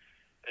mean,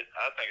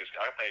 I think it's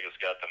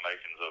got the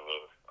makings of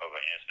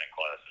an instant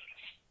classic.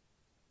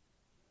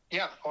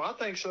 Yeah, well, I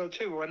think so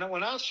too.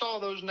 When I saw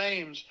those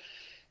names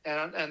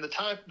and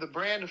the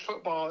brand of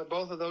football that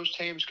both of those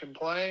teams can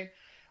play,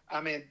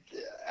 I mean,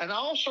 and I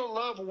also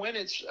love when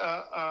it's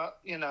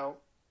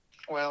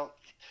well,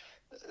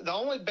 the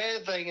only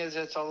bad thing is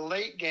it's a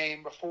late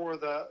game before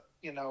the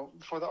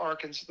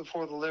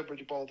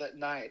Liberty Bowl that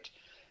night.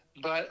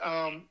 But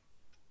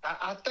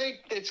I think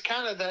it's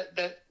kind of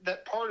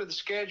that part of the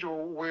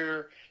schedule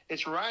where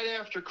it's right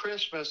after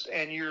Christmas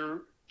and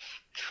you're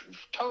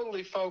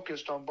totally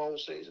focused on bowl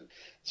season.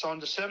 It's on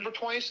December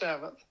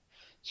 27th,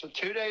 so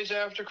 2 days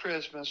after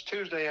Christmas,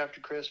 Tuesday after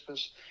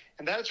Christmas,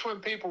 and that's when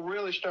people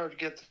really start to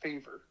get the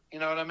fever. You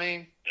know what I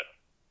mean?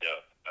 Yeah,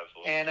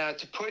 absolutely. And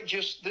to put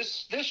just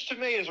this to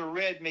me is a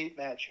red meat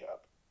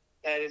matchup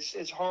that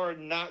it's hard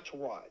not to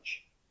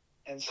watch,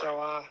 and so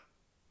I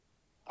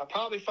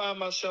probably find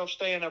myself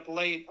staying up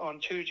late on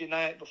Tuesday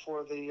night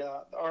before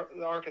the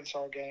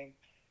Arkansas game.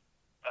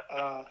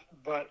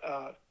 But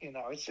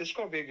it's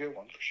going to be a good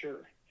one for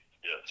sure.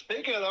 Yeah.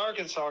 Speaking of the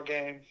Arkansas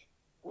game,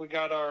 we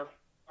got our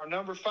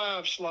number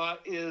 5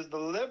 slot is the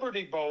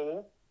Liberty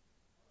Bowl,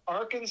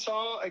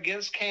 Arkansas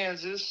against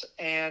Kansas,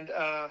 and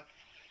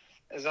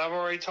as I've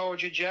already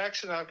told you,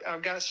 Jackson,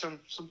 I've got some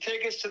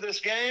tickets to this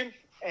game,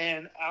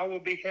 and I will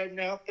be heading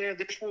out there.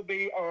 This will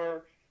be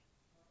our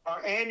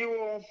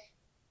annual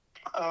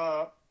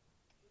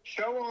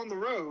show on the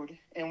road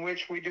in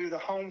which we do the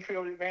home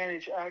field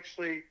advantage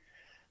actually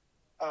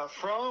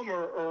from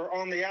or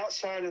on the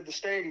outside of the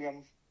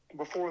stadium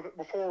before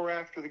or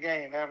after the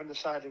game. Haven't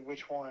decided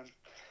which one.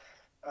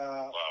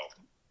 Wow.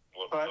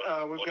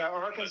 We've got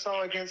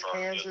Arkansas against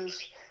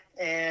Kansas,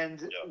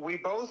 and we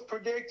both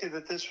predicted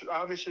that this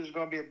obviously is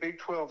going to be a Big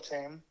 12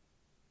 team.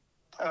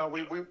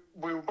 We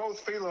were both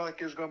feeling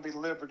like it was going to be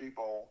Liberty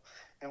Bowl,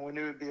 and we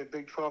knew it would be a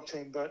Big 12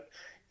 team. But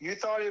you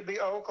thought it would be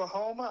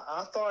Oklahoma.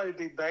 I thought it would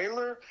be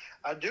Baylor.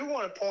 I do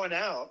want to point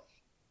out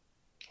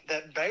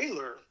that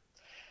Baylor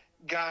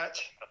got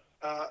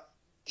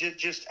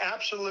just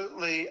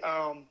absolutely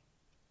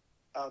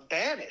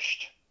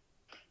banished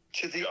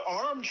to the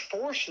Armed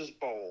Forces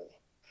Bowl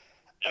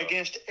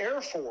against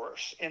Air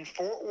Force in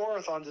Fort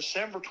Worth on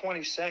December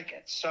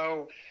 22nd.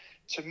 So,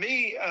 to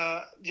me,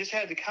 just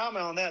had to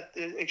comment on that.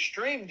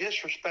 Extreme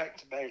disrespect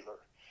to Baylor.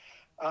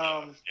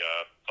 I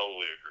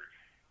totally agree.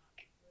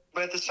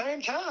 But at the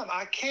same time,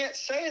 I can't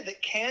say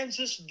that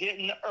Kansas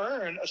didn't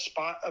earn a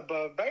spot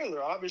above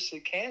Baylor.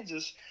 Obviously,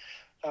 Kansas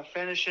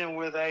finishing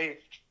with a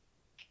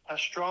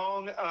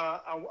strong,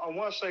 I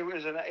want to say,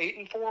 was it an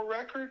 8-4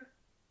 record?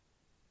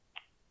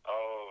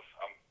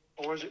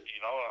 Or was it?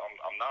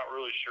 I'm not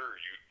really sure.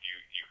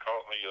 You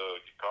caught me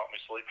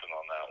sleeping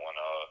on that one.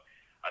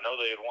 I know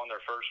they had won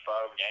their first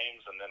 5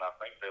 games, and then I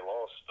think they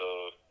lost.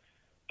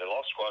 They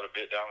lost quite a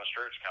bit down the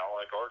stretch, kind of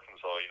like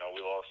Arkansas.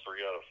 We lost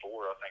 3 out of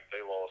 4. I think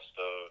they lost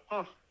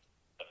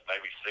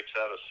maybe 6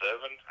 out of 7.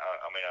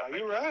 I think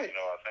you're right.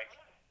 I think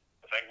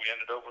we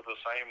ended up with the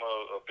same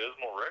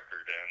abysmal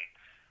record, and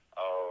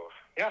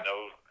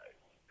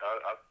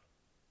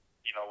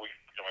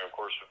of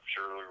course,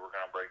 surely we're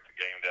going to break the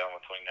game down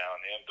between now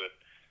and then, but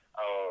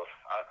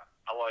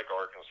I like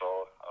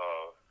Arkansas.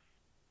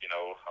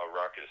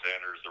 Rocket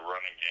Sanders, the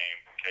running game.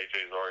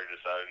 KJ's already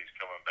decided he's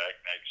coming back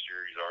next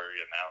year. He's already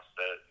announced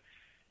that.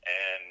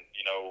 And,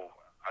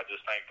 I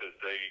just think that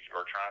they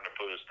are trying to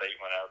put a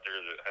statement out there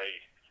that, hey,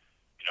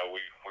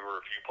 we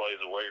were a few plays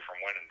away from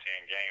winning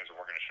 10 games, and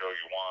we're going to show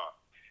you why.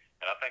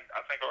 And I think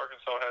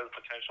Arkansas has the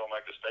potential to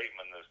make a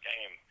statement in this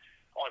game.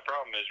 The only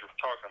problem is you're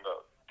talking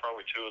about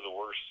probably 2 of the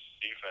worst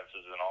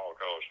defenses in all of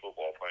college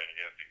football playing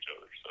against each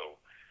other. So,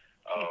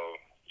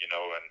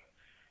 and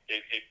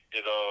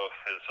it's a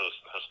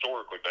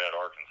historically bad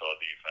Arkansas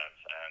defense,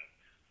 and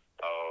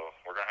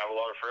we're going to have a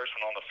lot of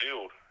freshmen on the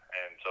field,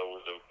 and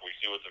so we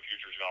see what the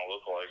future is going to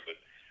look like. But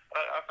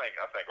I think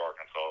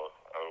Arkansas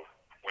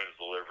wins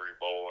the Liberty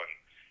Bowl and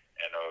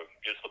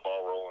gets the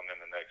ball rolling in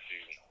the next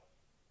season.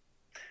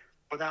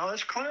 Well, now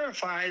let's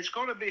clarify. It's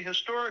going to be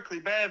historically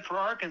bad for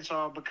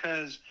Arkansas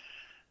because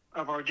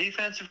of our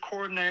defensive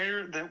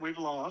coordinator that we've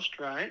lost,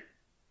 right?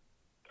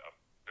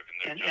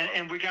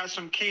 And we got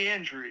some key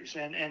injuries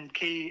and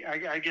key,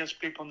 I guess,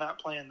 people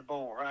not playing the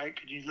bowl, right?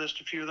 Could you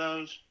list a few of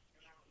those?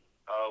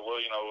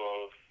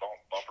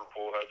 Bumper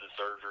Pool had the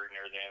surgery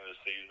near the end of the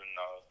season.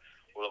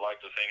 Would have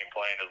liked to see him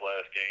play in his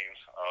last games,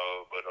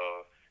 but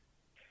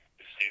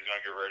he's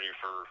going to get ready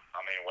for.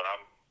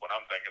 What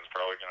I'm thinking is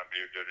probably going to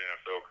be a good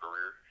NFL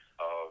career.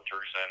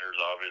 Drew Sanders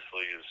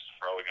obviously is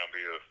probably going to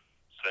be a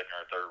 2nd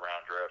or 3rd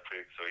round draft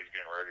pick, so he's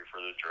getting ready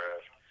for the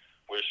draft.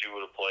 Wish he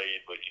would have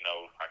played, but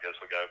I guess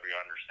we got to be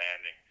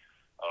understanding.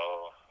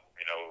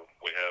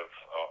 We have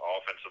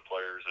offensive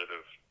players that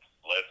have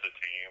led the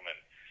team, and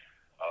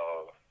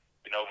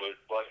but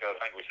like I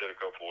think we said a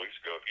couple of weeks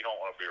ago, if you don't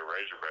want to be a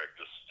Razorback,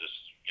 just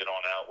get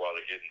on out while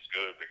the hitting's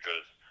good,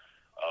 because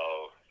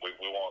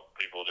we want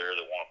people there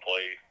that want to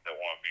play, that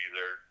want to be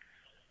there.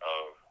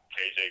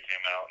 KJ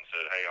came out and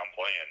said, "Hey, I'm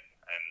playing,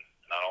 and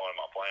not only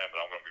am I playing,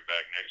 but I'm going to be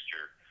back next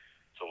year.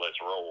 So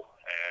let's roll."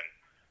 And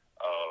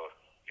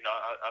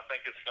I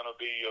think it's going to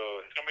be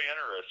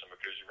interesting,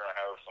 because you're going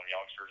to have some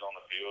youngsters on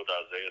the field.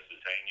 Isaiah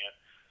Satania,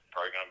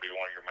 probably going to be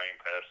one of your main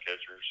pass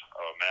catchers.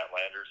 Matt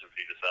Landers, if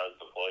he decides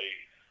to play,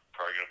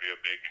 probably going to be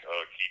a big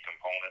key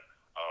component.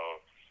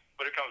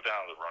 But it comes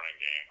down to the running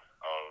game,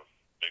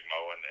 Big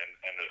Mo,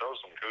 and to throw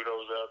some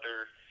kudos out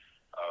there.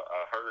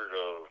 I heard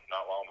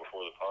not long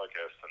before the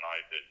podcast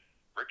tonight that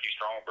Ricky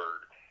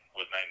Stromberg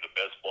was named the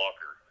best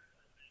blocker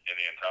in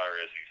the entire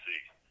SEC.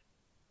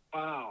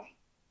 Wow.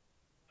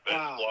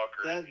 Best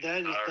blocker.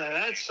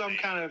 That's some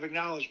kind of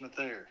acknowledgement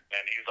there.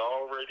 And he's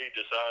already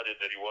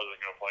decided that he wasn't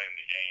going to play in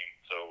the game,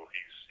 so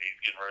he's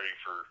getting ready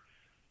for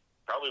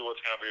probably what's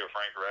going to be a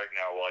Frank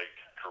Ragnow-like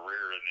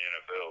career in the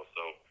NFL.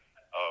 So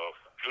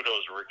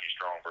kudos to Ricky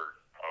Stromberg.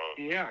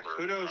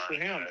 Kudos for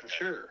him, for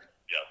sure.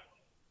 Yeah.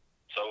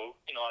 So,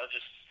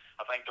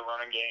 I think the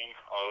running game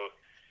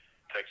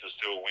takes us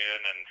to a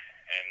win,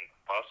 and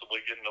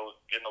possibly getting a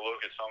look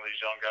at some of these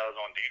young guys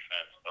on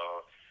defense.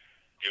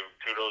 Give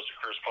kudos to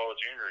Chris Paul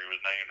Jr. He was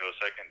named to a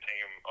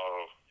second-team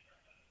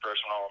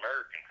freshman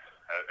All-American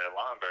at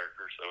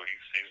linebacker, so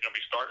he's going to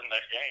be starting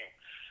that game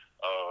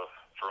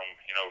from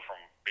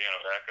being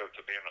a backup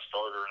to being a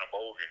starter in a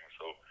bowl game.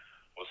 So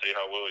we'll see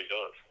how well he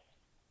does.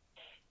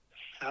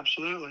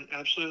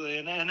 Absolutely,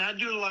 and I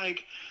do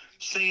like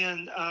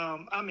seeing.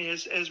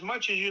 As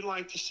much as you'd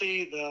like to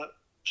see the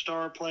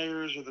star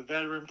players or the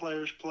veteran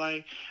players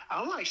play,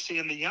 I like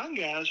seeing the young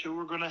guys who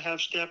are going to have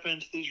step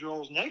into these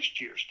roles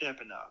next year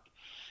stepping up.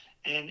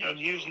 And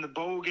using the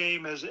bowl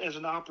game as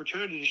an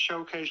opportunity to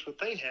showcase what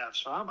they have.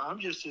 So I'm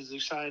just as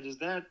excited as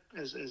anything.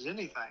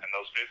 And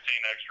those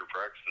 15 extra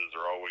practices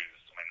are always,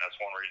 that's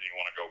one reason you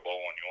want to go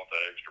bowling. You want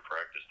that extra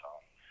practice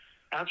time.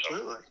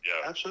 Absolutely. So,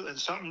 yeah. Absolutely.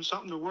 And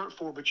something to work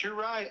for. But you're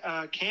right.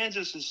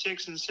 Kansas is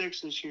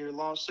 6-6 this year,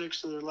 lost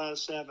 6 of their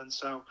last 7.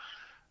 So,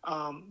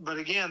 but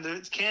again,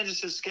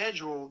 Kansas's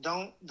schedule,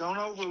 don't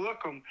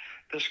overlook them.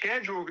 The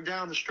schedule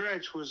down the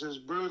stretch was as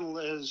brutal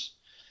as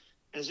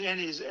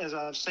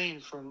I've seen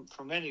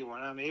from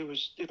anyone. It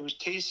was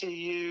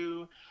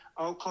TCU,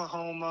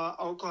 Oklahoma.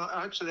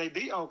 Actually, they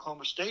beat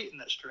Oklahoma State in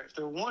that stretch.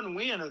 Their one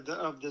win of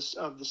the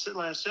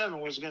last 7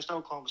 was against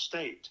Oklahoma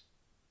State.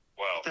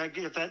 Wow.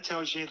 If that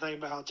tells you anything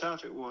about how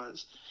tough it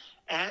was.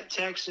 At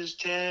Texas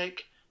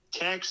Tech,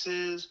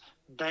 Texas,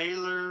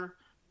 Baylor,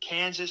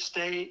 Kansas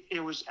State, it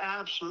was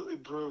absolutely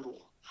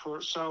brutal.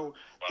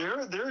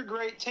 They're a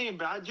great team,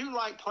 but I do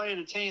like playing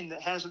a team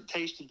that hasn't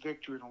tasted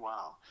victory in a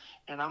while.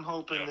 And I'm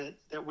hoping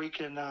that we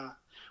can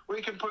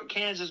put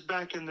Kansas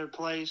back in their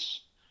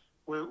place.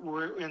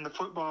 We're in the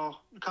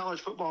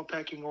college football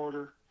pecking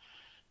order.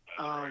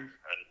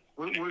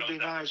 Would be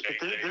nice, but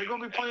they're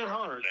going to be playing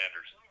hard.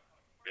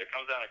 It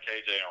comes down to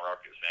KJ and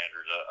Rocket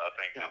Sanders. I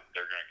think that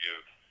they're going to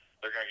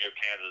give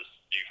Kansas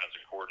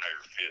defensive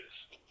coordinator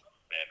fits,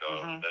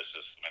 and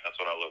that's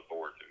what I look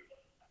forward to.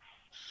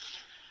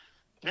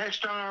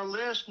 Next on our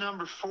list,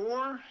 number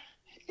 4,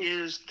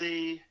 is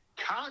the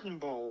Cotton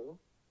Bowl,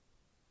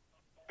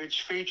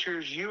 which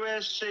features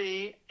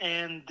USC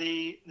and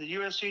the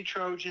USC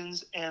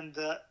Trojans and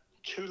the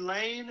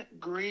Tulane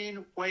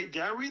Green Wave.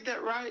 Did I read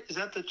that right? Is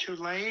that the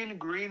Tulane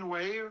Green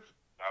Wave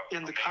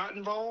in the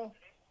Cotton Bowl?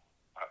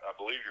 I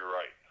believe you're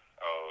right.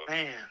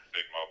 Man,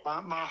 Big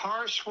Mo. My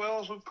heart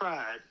swells with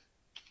pride.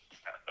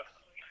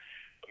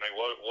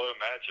 What a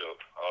matchup.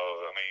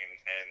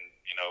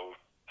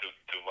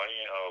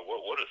 Tulane,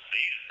 what a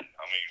season.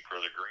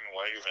 For the Green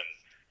Wave,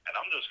 and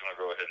I'm just gonna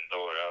go ahead and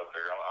throw it out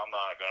there. I'm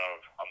not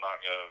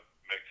gonna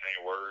mix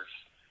any words.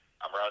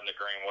 I'm riding the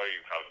Green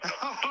Wave.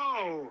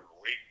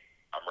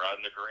 I'm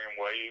riding the Green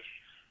Wave.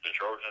 The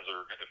Trojans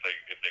are, if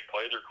they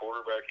play their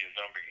quarterback, he's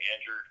gonna be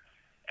injured,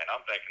 and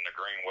I'm thinking the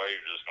Green Wave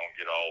is just gonna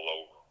get all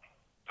over.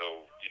 So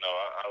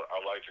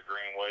I like the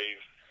Green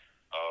Wave,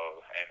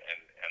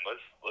 and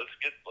let's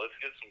get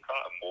some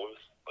cotton, boys.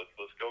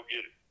 Let's go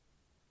get it.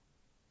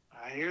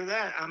 I hear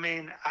that.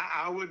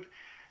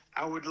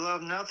 I would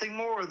love nothing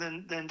more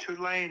than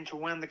Tulane to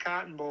win the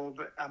Cotton Bowl,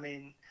 but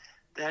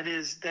that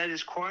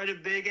is quite a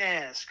big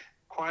ask.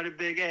 Quite a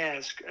big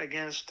ask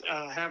against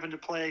having to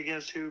play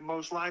against who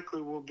most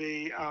likely will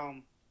be the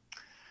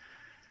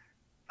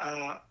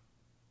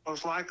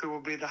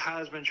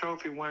Heisman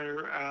Trophy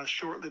winner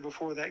shortly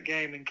before that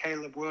game in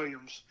Caleb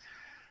Williams.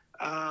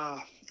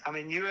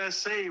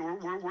 USC.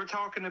 We're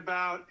talking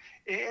about.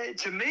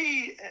 To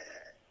me,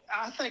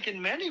 I think in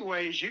many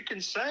ways you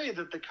can say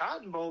that the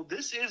Cotton Bowl,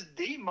 this is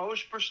the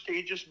most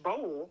prestigious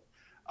bowl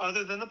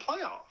other than the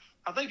playoff.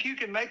 I think you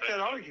can make that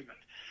argument.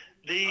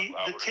 The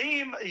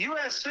team,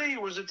 USC,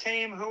 was a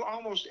team who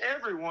almost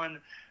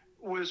everyone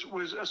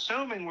was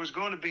assuming was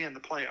going to be in the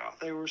playoff.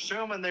 They were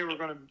assuming they were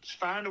going to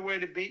find a way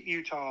to beat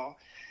Utah.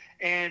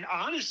 And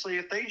honestly,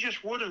 if they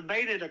just would have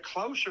made it a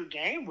closer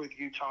game with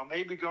Utah,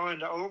 maybe going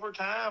to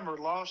overtime or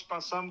lost by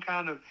some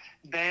kind of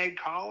bad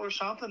call or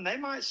something, they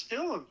might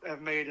still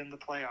have made in the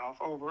playoff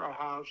over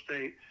Ohio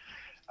State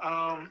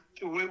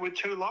with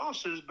 2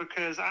 losses,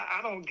 because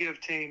I don't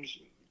give teams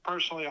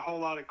personally a whole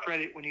lot of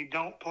credit when you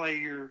don't play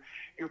your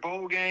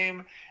bowl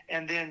game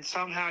and then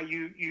somehow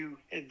you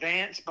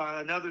advance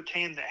by another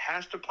team that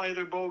has to play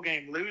their bowl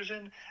game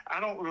losing. I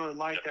don't really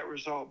like that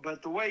result.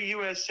 But the way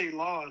USC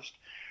lost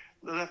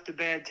left a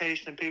bad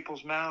taste in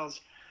people's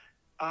mouths.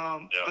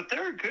 But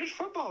they're a good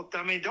football.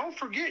 I mean, don't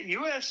forget,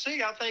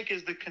 USC, I think,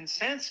 is the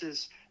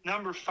consensus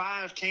number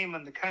 5 team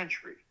in the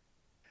country.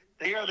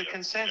 They are the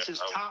consensus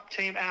top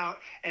team out,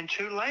 and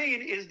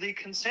Tulane is the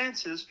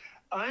consensus,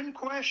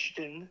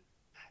 unquestioned,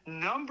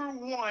 number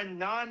 1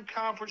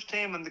 non-conference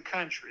team in the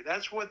country.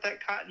 That's what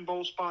that Cotton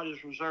Bowl spot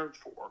is reserved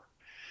for.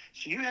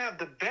 So you have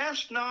the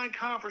best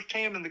non-conference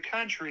team in the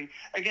country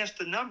against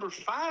the number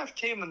 5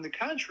 team in the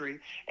country.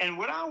 And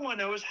what I want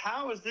to know is,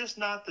 how is this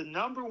not the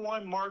number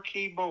 1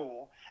 marquee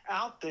bowl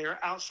out there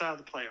outside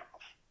of the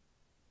playoff?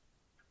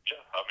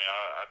 Yeah, I mean,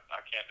 I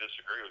can't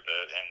disagree with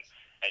that.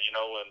 And you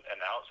know,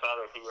 and outside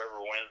of whoever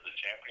wins the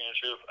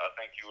championship, I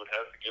think you would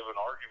have to give an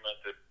argument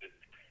that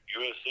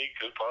USC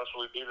could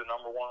possibly be the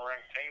number 1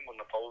 ranked team when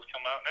the polls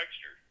come out next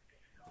year.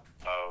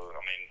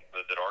 I mean,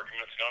 that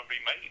argument's going to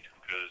be made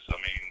because, I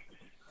mean,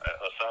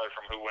 aside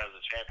from who wins the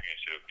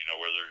championship, you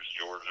know, whether it's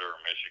Georgia or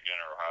Michigan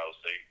or Ohio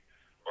State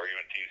or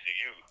even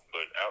TCU.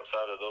 But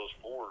outside of those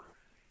 4,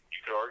 you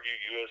could argue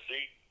USC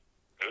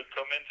could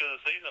come into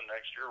the season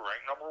next year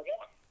ranked number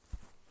 1.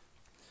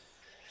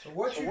 So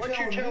what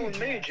you're telling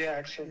me,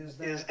 Jackson,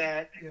 is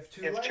that if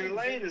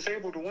Tulane is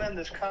able to win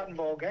this Cotton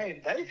Bowl game,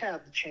 they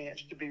have the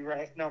chance to be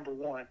ranked number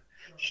 1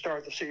 to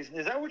start the season.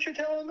 Is that what you're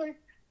telling me?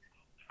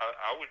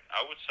 I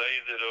would say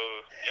that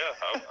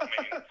I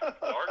mean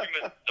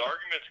the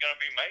argument's going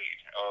to be made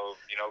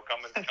you know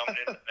coming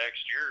into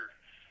next year,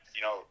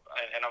 you know,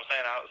 and I'm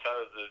saying outside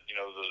of the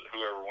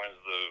whoever wins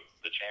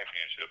the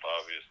championship,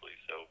 obviously.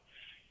 So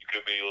you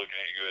could be looking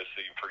at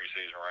USC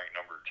preseason ranked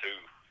number 2.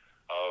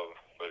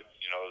 But,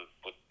 you know,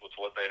 with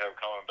what they have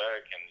coming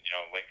back and, you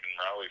know, Lincoln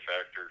Riley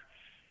factor,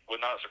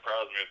 would not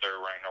surprise me if they're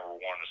ranked number 1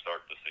 to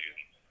start the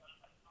season.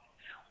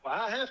 Well,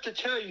 I have to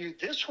tell you,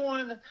 this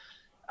one,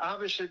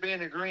 obviously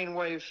being a Green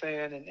Wave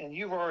fan, and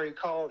you've already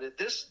called it,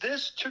 this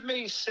to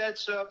me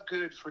sets up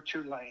good for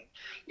Tulane.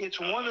 It's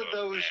one of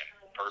those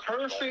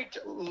perfect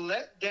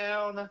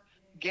letdown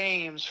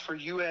games for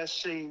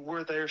USC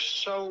where they're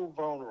so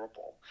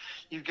vulnerable.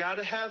 You've got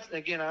to have,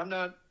 again, I'm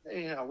not,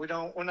 you know,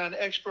 we're not an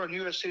expert on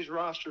USC's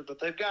roster, but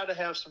they've got to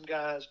have some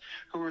guys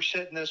who are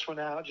sitting this one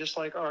out, just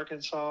like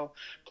Arkansas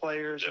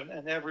players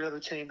and every other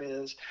team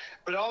is.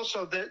 But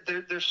also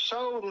they're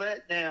so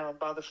let down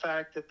by the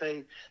fact that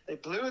they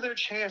blew their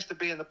chance to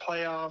be in the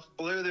playoff,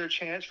 blew their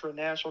chance for a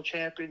national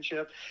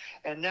championship,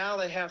 and now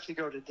they have to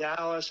go to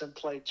Dallas and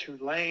play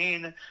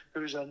Tulane,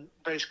 who's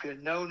basically a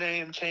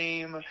no-name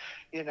team.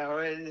 You know,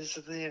 it's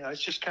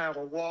just kind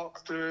of a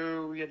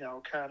walkthrough, you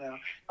know, kind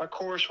of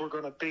course, we're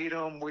going to beat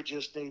them. We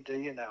just need to,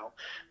 you know,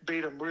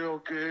 beat them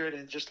real good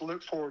and just look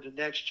forward to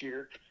next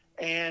year.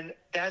 And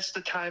that's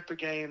the type of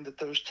game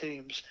that those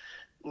teams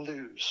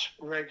lose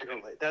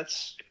regularly.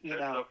 That's, you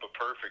know. Up a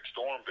perfect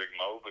storm, Big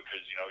Mo,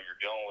 because, you know,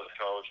 you're dealing with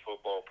college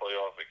football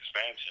playoff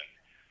expansion.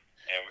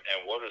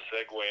 And what a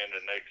segue into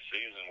next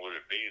season would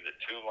it be that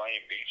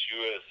Tulane beats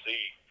USC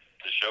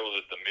to show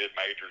that the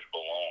mid-majors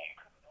belong.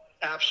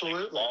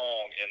 Absolutely. They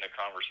belong in the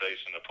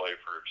conversation to play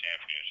for a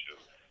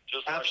championship.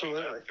 Just like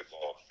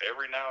basketball.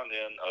 Every now and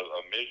then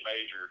a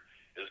mid-major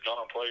is going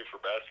to play for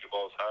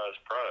basketball's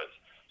highest prize.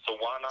 So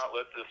why not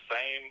let this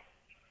same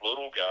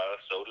little guy,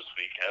 so to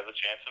speak, have a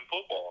chance in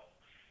football?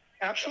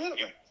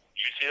 Absolutely.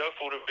 UCF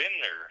would have been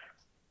there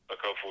a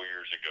couple of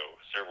years ago,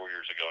 several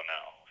years ago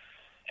now.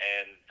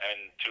 And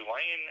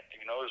Tulane,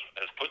 you know,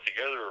 has put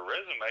together a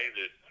resume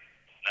that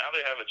now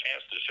they have a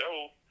chance to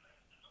show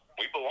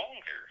we belong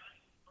here.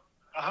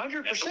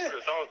 100%.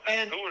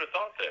 And who would have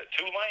thought that?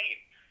 Tulane,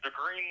 the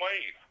Green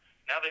Wave.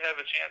 Now they have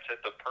a chance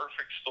at the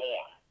perfect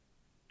storm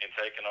in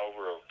taking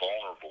over a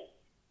vulnerable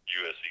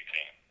USC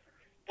team.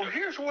 Well,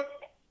 here's what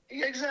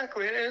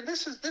exactly, and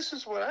this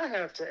is what I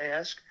have to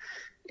ask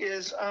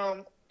is,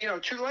 you know,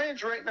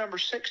 Tulane's ranked number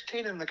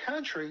 16 in the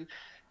country.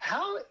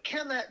 How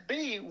can that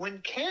be when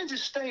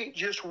Kansas State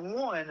just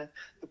won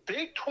the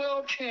Big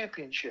 12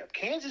 championship?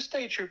 Kansas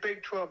State's your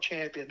Big 12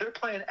 champion. They're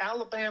playing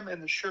Alabama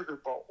in the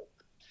Sugar Bowl.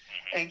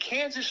 And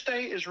Kansas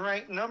State is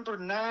ranked number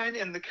 9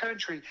 in the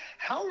country.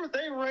 How are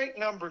they ranked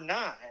number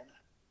 9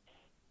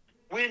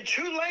 when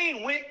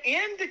Tulane went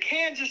into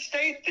Kansas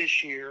State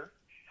this year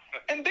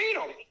and beat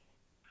them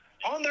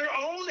on their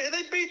own? And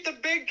they beat the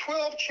Big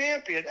 12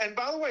 champion. And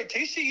by the way,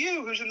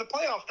 TCU, who's in the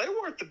playoff, they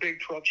weren't the Big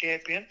 12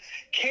 champion.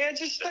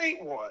 Kansas State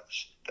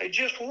was. They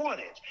just won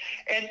it.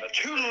 And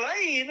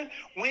Tulane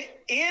went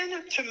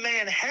into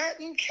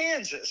Manhattan,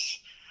 Kansas,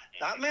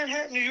 not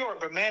Manhattan, New York,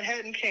 but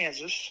Manhattan,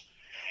 Kansas,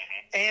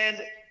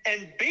 and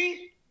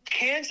beat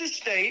Kansas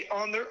State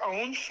on their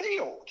own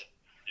field.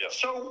 Yep.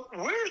 So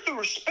where's the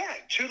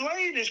respect?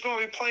 Tulane is going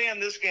to be playing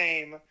this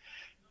game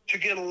to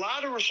get a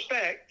lot of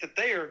respect that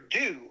they are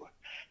due,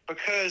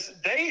 because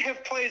they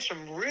have played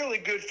some really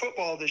good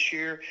football this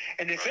year.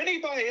 And if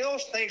anybody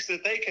else thinks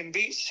that they can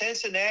beat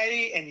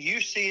Cincinnati and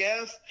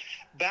UCF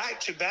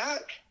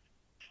back-to-back,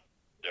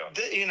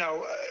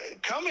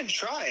 come and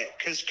try it,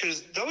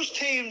 because those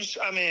teams.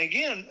 I mean,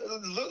 again,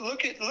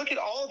 look at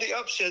all the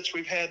upsets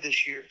we've had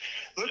this year.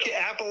 Look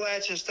at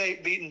Appalachian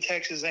State beating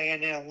Texas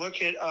A&M.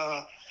 Look at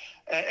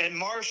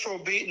Marshall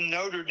beating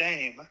Notre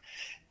Dame,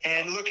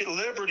 and look at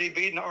Liberty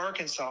beating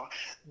Arkansas.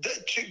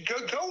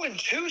 To go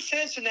into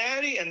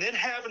Cincinnati and then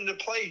having to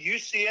play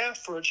UCF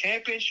for a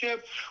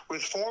championship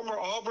with former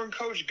Auburn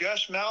coach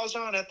Gus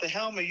Malzahn at the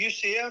helm of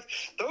UCF,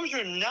 those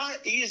are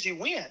not easy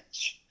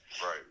wins.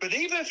 Right. But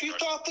even if you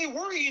thought they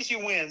were easy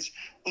wins,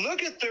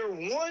 look at their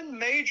one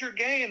major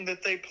game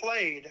that they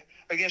played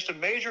against a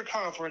major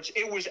conference.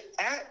 It was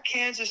at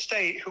Kansas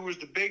State, who was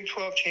the Big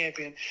 12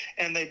 champion,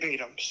 and they beat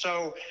them.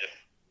 So,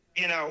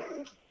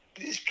 Tulane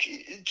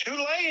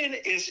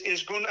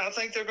is going. I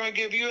think they're going to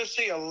give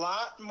USC a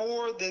lot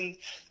more than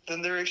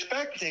they're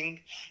expecting,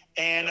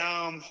 and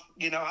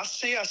I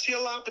see a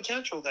lot of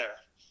potential there.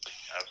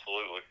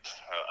 Absolutely,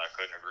 I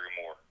couldn't agree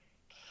more.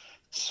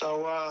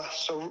 So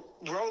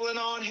rolling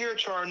on here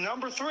to our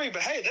number 3,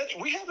 but hey,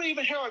 we haven't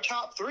even hit our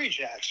top 3,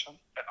 Jackson.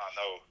 I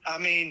know. I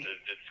mean,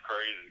 it's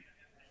crazy.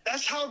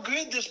 That's how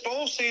good this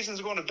bowl season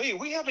is going to be.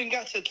 We haven't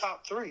got to the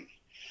top 3. Right.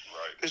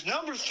 Because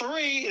number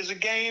 3 is a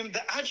game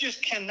that I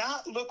just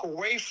cannot look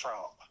away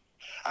from.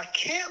 I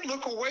can't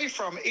look away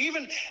from.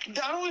 Even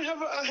I don't even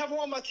have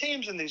one of my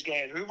teams in these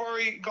games. We've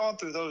already gone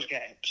through those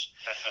games.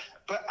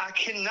 But I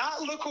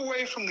cannot look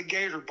away from the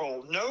Gator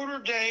Bowl. Notre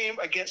Dame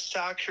against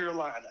South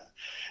Carolina.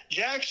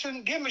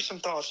 Jackson, give me some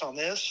thoughts on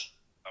this.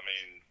 I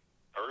mean,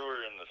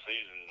 earlier in the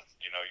season,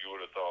 you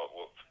would have thought,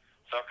 well,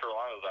 South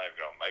Carolina's not even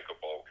going to make a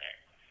bowl game.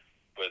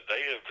 But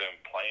they have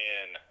been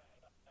playing,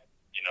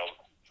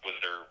 with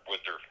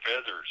their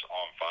feathers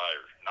on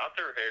fire, not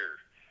their hair.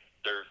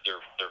 Their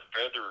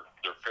feather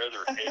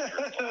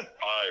heads on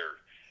fire.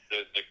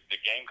 The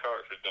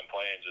Gamecocks have been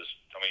playing just,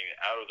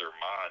 out of their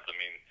minds. I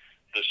mean,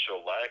 the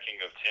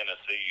shellacking of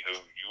Tennessee,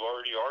 who you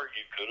already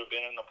argued could have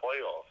been in the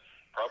playoff,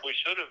 probably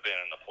should have been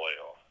in the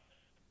playoff.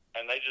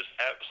 And they just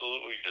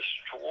absolutely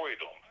destroyed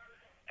them.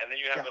 And then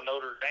you have a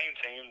Notre Dame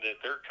team that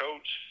their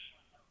coach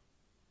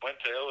went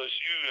to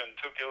LSU and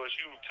took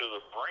LSU to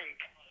the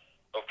brink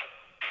of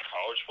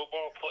college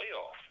football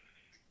playoff.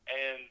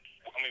 And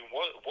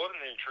what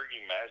an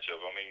intriguing matchup.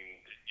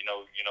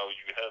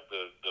 You have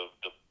the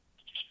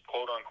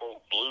quote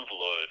unquote blue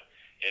blood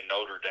in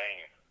Notre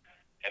Dame,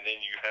 and then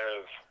you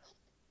have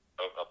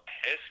a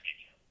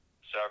pesky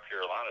South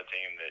Carolina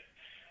team that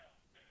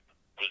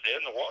was dead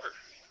in the water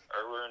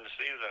earlier in the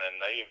season,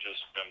 and they have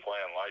just been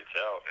playing lights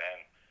out.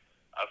 And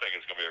I think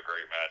it's going to be a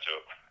great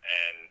matchup.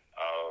 And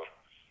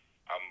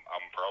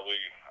I'm probably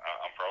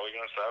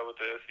going to side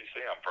with the SEC.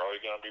 I'm probably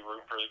going to be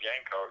rooting for the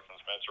Gamecocks and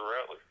Spencer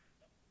Rattler.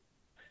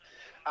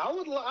 I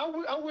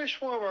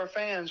wish one of our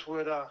fans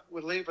would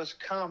leave us a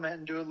comment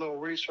and do a little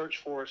research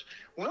for us.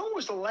 When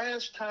was the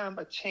last time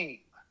a team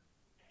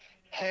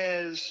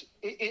has,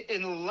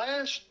 in the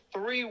last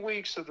 3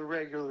 weeks of the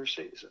regular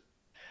season,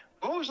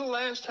 when was the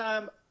last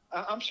time?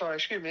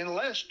 In the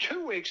last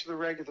 2 weeks of the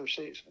regular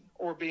season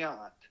or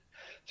beyond.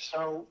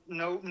 So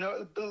no,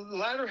 the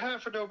latter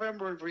half of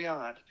November and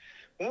beyond.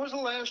 When was the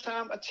last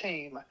time a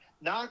team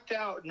knocked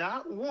out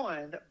not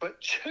one but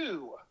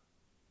 2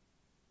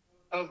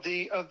 of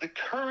the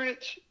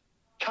current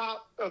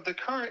top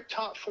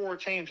 4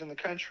 teams in the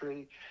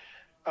country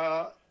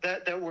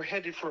that were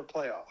headed for a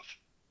playoff?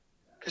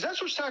 Because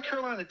that's what South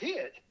Carolina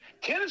did.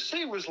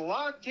 Tennessee was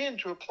locked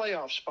into a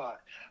playoff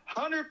spot,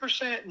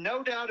 100%,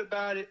 no doubt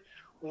about it.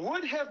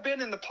 Would have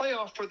been in the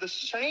playoff for the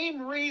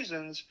same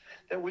reasons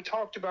that we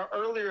talked about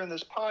earlier in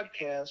this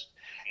podcast,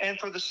 and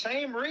for the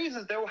same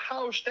reasons that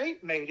Ohio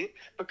State made it,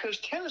 because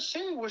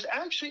Tennessee was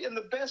actually in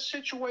the best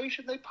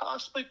situation they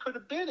possibly could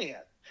have been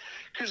in.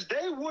 Because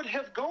they would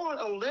have gone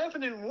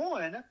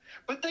 11-1,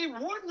 but they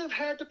wouldn't have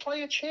had to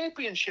play a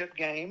championship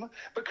game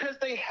because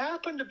they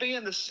happened to be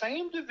in the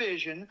same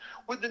division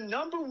with the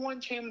number 1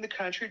 team in the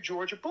country,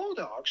 Georgia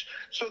Bulldogs.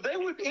 So they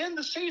would end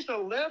the season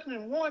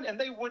 11-1, and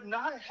they would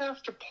not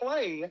have to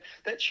play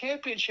that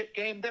championship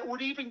game that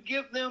would even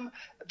give them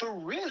the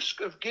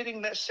risk of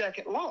getting that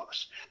second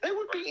loss. They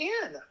would be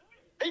in.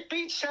 They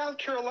beat South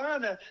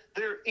Carolina.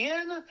 They're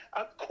in.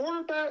 A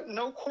quarterback,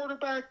 no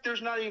quarterback,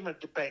 there's not even a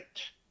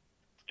debate.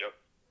 Yep.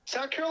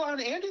 South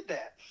Carolina ended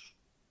that.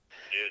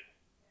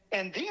 Did.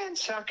 And then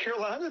South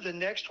Carolina the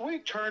next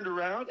week turned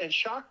around and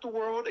shocked the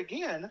world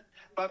again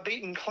by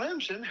beating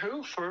Clemson,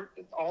 who, for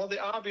all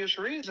the obvious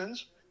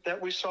reasons that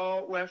we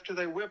saw after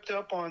they whipped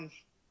up on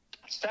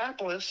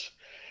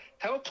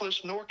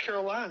helpless North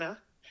Carolina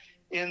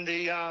in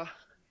the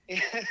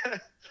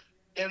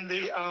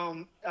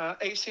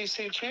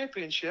ACC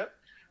championship.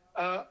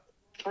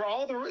 For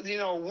all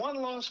the one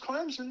loss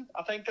Clemson,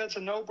 I think that's a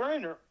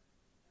no-brainer.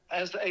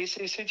 as the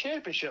ACC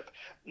championship,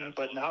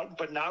 but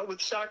not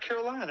with South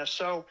Carolina.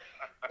 So,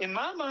 in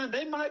my mind,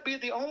 they might be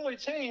the only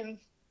team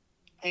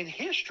in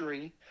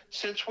history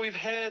since we've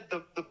had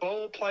the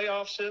bowl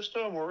playoff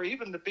system or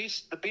even the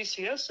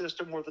BCS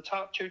system where the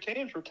top two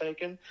teams were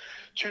taken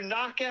to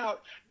knock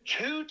out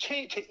to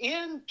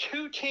end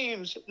two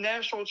teams'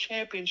 national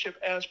championship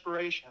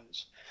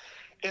aspirations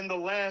in the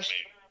last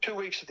 2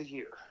 weeks of the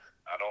year.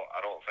 I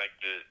don't think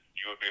that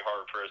you would be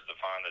hard pressed to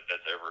find that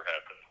that's ever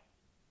happened.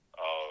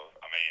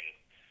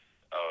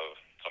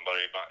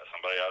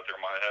 Somebody out there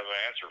might have an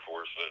answer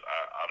for us, but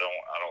I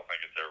don't think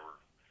it's ever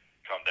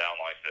come down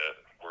like that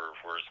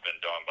where it's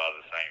been done by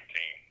the same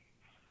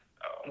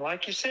team.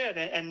 Like you said,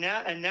 and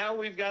now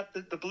we've got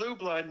the blue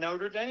blood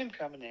Notre Dame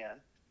coming in,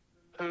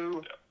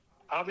 who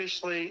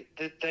obviously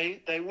that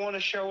they want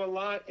to show a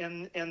lot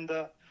in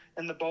the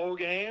bowl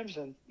games,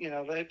 and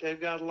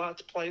they've got a lot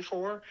to play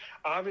for.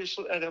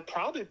 Obviously, they'll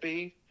probably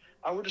be,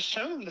 I would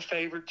assume, the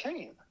favored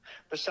team,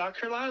 but South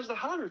Carolina's the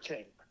hotter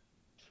team.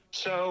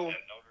 So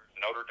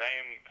Notre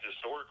Dame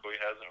historically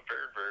hasn't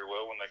fared very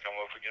well when they come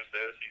up against the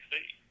SEC.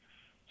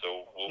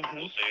 So we'll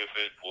see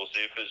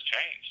if it's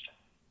changed.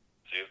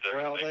 See if they can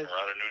write a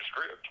new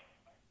script.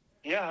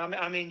 Yeah,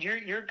 I mean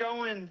you're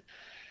going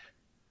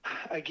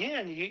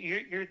again.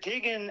 You're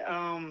digging.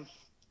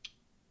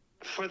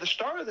 For the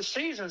start of the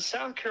season,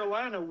 South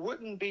Carolina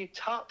wouldn't be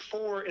top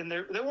four in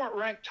their. They weren't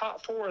ranked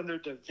top four in their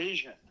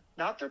division,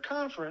 not their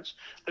conference,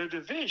 their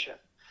division.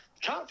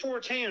 The top four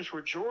teams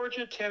were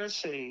Georgia,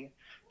 Tennessee,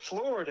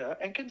 Florida,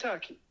 and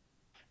Kentucky.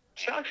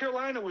 South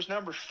Carolina was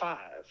number 5.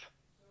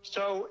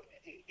 So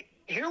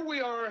here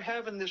we are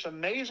having this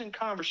amazing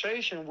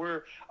conversation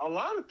where a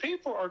lot of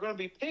people are going to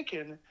be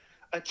picking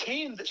a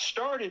team that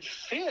started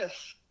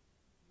 5th,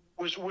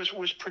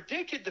 was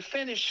predicted to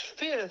finish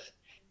 5th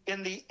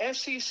in the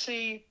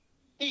SEC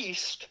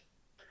East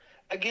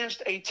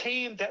against a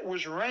team that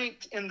was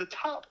ranked in the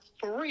top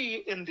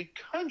 3 in the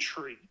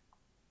country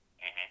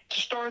to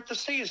start the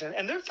season.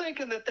 And they're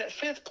thinking that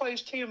 5th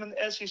place team in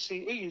the SEC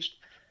East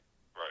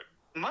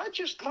might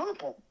just thump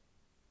them.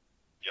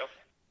 Yep,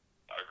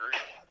 I agree.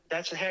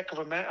 That's a heck of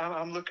a match.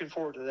 I'm looking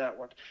forward to that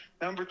one.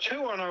 Number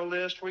 2 on our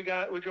list, we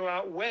go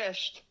out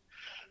west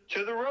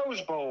to the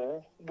Rose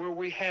Bowl, where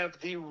we have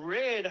the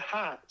red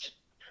hot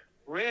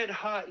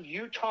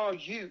Utah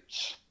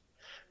Utes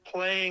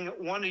playing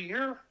one of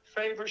your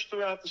favorites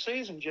throughout the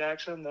season,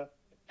 Jackson, the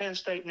Penn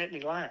State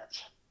Nittany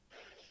Lions.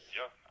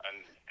 Yeah,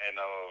 and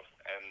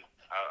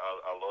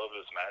I love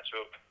this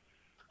matchup.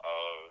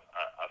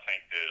 I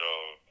think that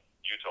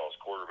Utah's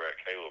quarterback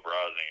Caleb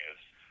Rising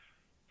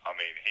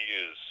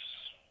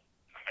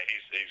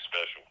he's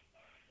special.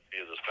 He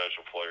is a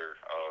special player.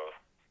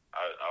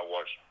 I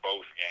watched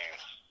both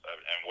games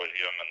and what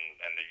him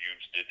and the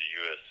Utes did to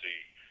USC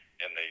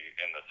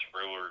in the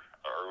thriller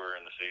earlier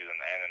in the season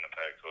and in the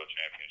Pac-12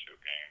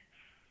 championship game.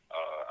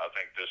 I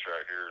think this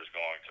right here is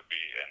going to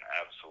be an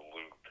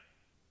absolute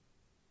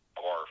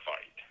bar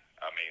fight.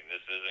 I mean,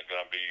 this isn't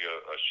going to be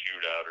a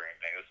shootout or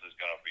anything. This is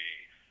going to be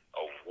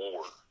a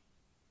war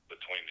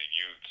between the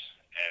Utes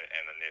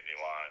and the Nittany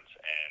Lions.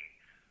 And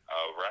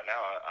right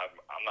now,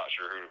 I'm not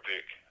sure who to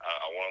pick.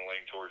 I want to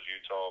lean towards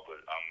Utah,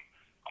 but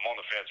I'm on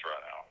the fence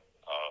right now.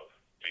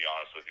 To be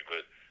honest with you,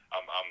 but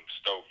I'm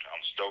stoked.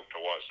 I'm stoked to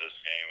watch this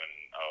game, and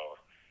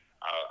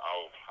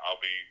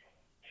I'll be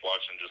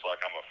watching just like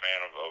I'm a fan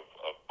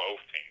of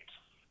both teams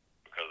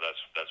because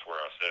that's where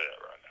I sit at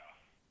right now.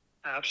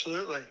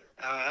 Absolutely.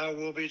 I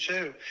will be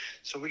too.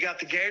 So we got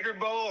the Gator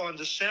Bowl on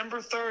December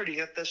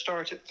 30th. That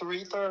starts at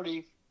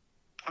 2:30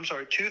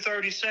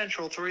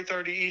 Central,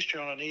 3:30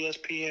 Eastern on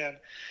ESPN.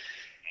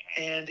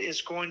 And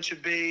it's going to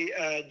be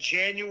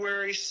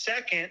January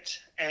 2nd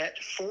at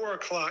 4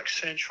 o'clock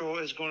Central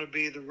is going to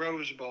be the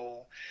Rose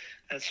Bowl.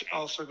 That's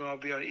also going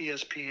to be on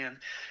ESPN.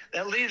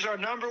 That leaves our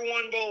number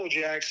 1 bowl,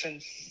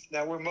 Jackson,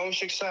 that we're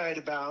most excited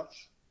about.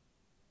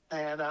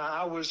 And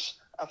I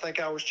think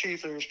I was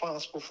chiefly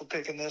responsible for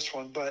picking this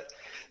one. But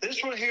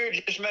this one here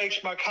just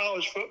makes my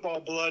college football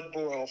blood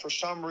boil for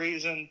some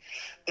reason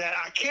that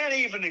I can't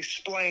even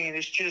explain.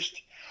 It's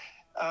just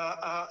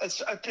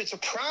it's a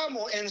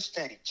primal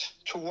instinct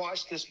to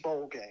watch this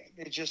bowl game.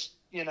 It just,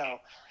 the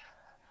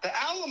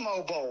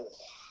Alamo Bowl,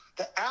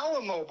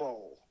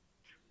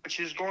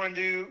 which is going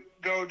to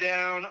go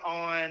down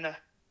on,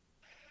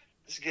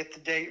 let's get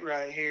the date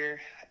right here,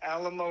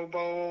 Alamo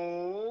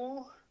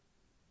Bowl,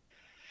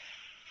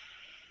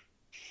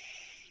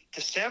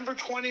 December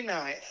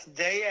 29th,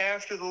 day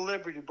after the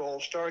Liberty Bowl,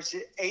 starts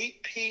at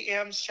 8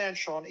 p.m.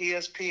 Central on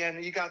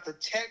ESPN. You got the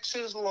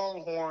Texas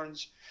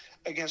Longhorns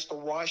against the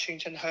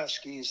Washington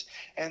Huskies.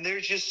 And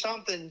there's just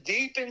something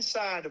deep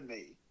inside of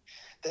me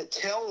that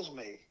tells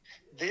me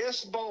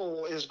this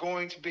bowl is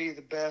going to be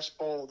the best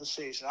bowl of the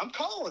season. I'm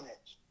calling it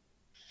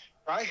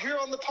right here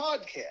on the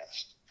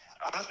podcast.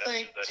 I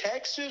think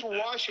Texas,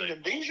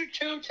 Washington, these are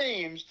 2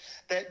 teams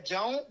that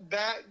don't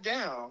back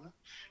down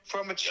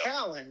from a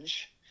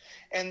challenge,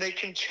 and they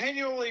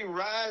continually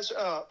rise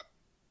up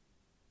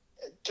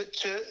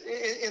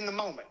in the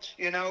moment,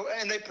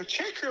 and they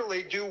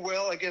particularly do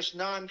well against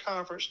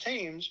non-conference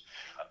teams.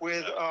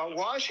 With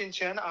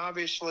Washington,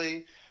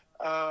 obviously,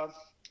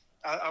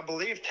 I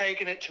believe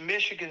taking it to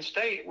Michigan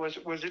State. Was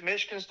it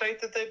Michigan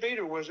State that they beat,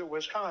 or was it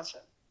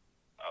Wisconsin?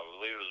 I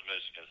believe it was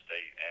Michigan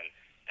State,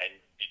 and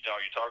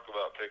you talk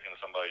about picking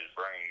somebody's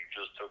brain. You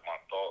just took my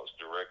thoughts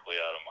directly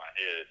out of my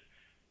head.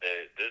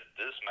 That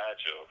this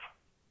matchup,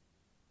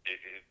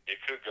 it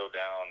could go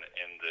down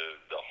in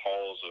the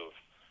halls of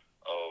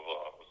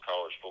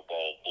college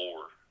football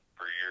lore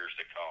for years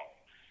to come.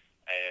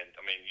 And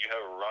I mean, you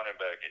have a running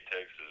back at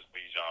Texas,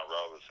 Bijan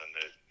Robinson,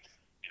 that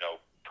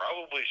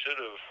probably should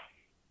have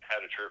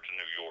had a trip to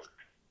New York.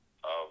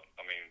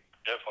 I mean,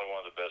 definitely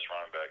one of the best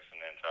running backs in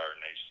the entire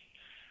nation.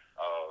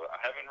 I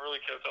haven't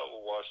really kept up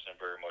with Washington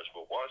very much,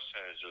 but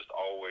Washington has just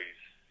always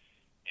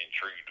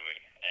intrigued me,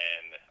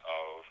 and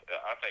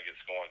I think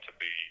it's going to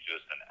be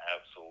just an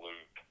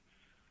absolute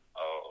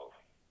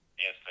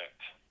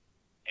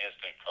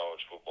instant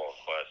college football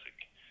classic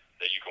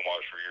that you can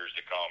watch for years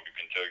to come. You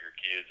can tell your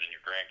kids and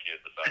your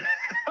grandkids about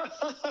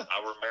it. I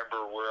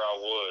remember where I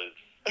was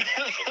when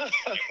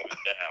it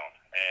went down,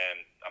 and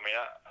I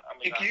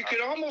mean, you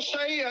could almost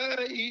say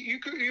you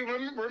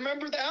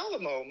remember the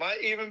Alamo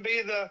might even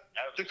be the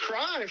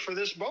cry for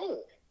this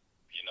bowl.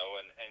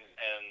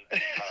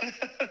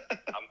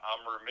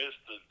 I'm remiss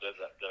that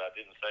I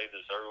didn't say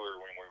this earlier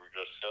when we were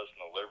discussing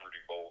the Liberty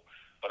Bowl,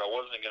 but I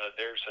wasn't going to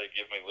dare say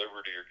give me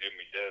liberty or give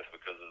me death,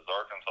 because as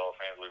Arkansas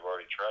fans, we've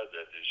already tried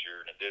that this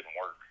year and it didn't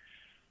work.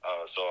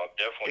 So I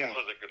definitely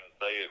wasn't going to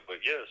say it,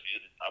 but yes,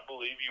 I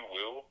believe you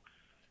will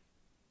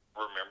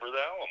remember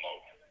the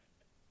Alamo.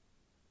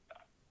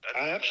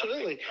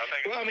 Absolutely.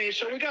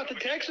 So we got the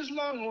Texas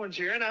Longhorns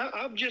here, and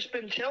I've just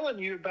been telling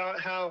you about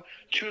how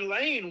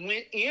Tulane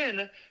went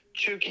in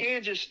to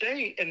Kansas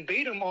State and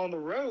beat them on the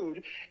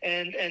road,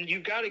 and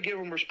you've got to give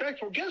them respect.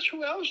 Well, guess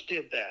who else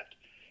did that?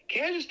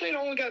 Kansas State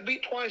only got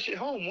beat twice at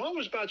home. One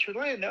was by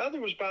Tulane, the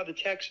other was by the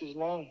Texas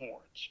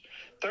Longhorns,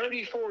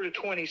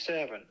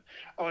 34-27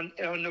 on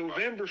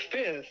November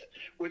 5th,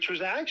 which was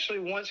actually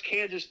once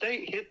Kansas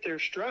State hit their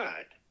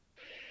stride.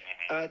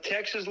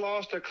 Texas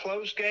lost a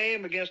close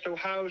game against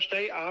Ohio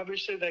State.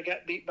 Obviously, they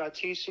got beat by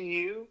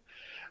TCU,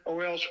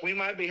 or else we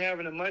might be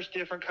having a much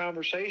different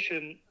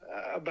conversation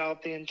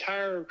about the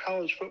entire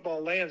college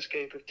football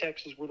landscape if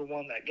Texas would have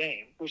won that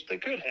game, which they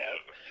could have.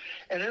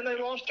 And then they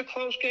lost a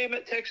close game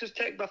at Texas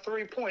Tech by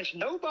 3 points.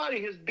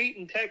 Nobody has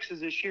beaten Texas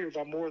this year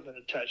by more than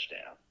a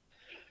touchdown.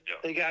 Yeah.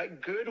 They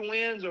got good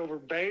wins over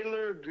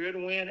Baylor, good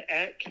win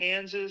at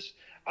Kansas,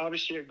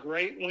 obviously a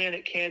great win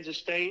at Kansas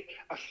State,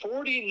 a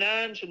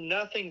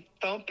 49-0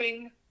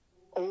 thumping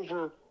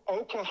over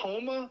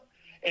Oklahoma.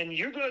 And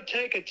you're going to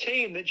take a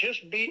team that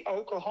just beat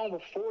Oklahoma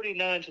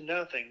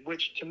 49-0,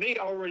 which to me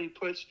already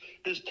puts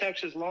this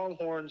Texas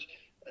Longhorns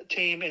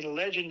team in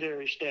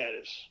legendary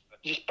status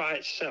just by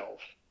itself.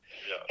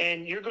 Yeah.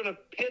 And you're going to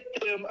pit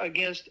them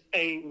against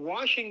a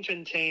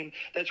Washington team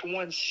that's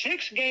won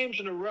 6 games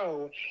in a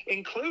row,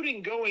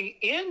 including going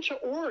into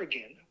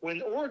Oregon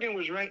when Oregon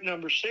was ranked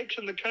number 6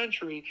 in the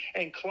country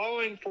and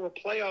clawing for a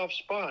playoff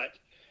spot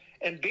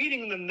and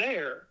beating them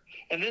there.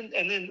 And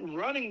then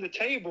running the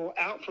table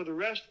out for the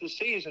rest of the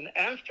season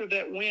after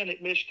that win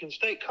at Michigan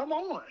State. Come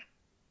on.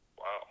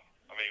 Wow.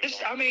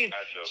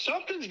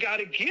 Something's got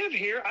to give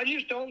here. I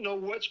just don't know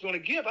what's going to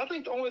give. I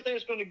think the only thing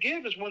that's going to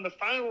give is when the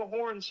final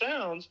horn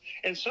sounds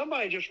and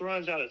somebody just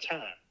runs out of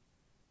time.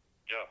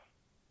 Yeah.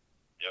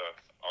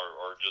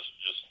 Or just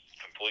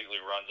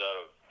completely runs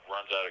out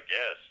of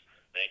gas.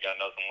 They ain't got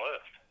nothing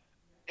left.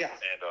 Yeah.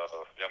 And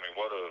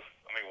what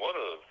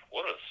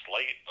a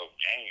slate of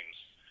games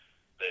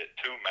that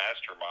 2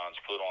 masterminds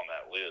put on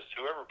that list.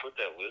 Whoever put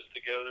that list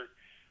together,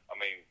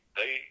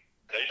 they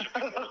should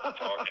be more than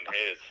talking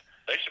heads.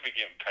 They should be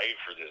getting paid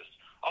for this.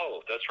 Oh,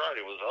 that's right,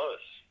 it was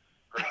us.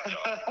 Great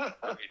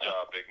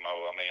job, Big Mo.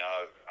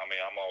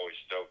 I'm always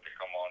stoked to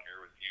come on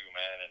here with you,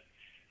 man,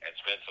 and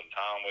spend some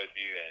time with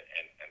you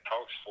and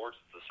talk sports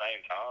at the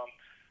same time.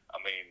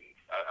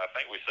 I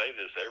think we say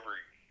this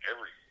every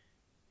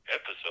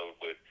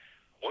episode, but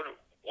what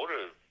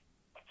a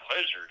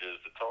pleasure it is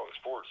to talk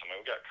sports. We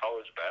got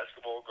college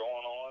basketball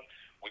going on.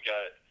 We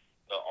got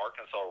the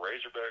Arkansas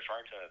Razorbacks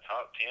ranked in the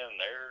top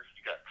 10 there.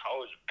 You got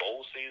college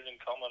bowl season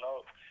coming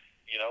up,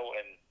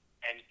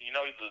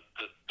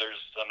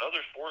 there's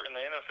another sport in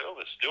the NFL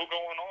that's still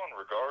going on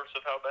regardless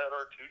of how bad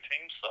our 2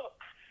 teams suck.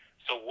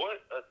 So what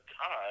a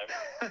time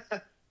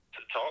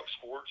to talk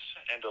sports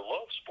and to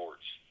love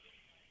sports.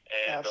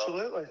 And,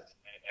 absolutely.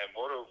 And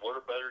what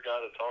a better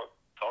guy to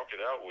talk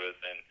it out with.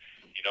 And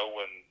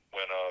when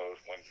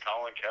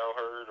Colin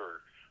Cowherd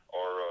or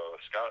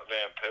Scott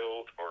Van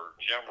Pelt or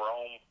Jim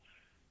Rome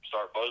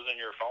start buzzing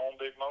your phone,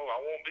 Big Mo, I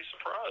won't be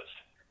surprised.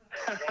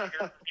 I want to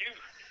hear from you.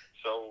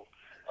 So,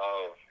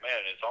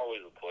 man, it's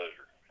always a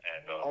pleasure.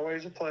 And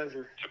always a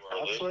pleasure. To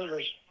our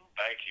listeners,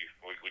 thank you.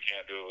 We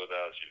can't do it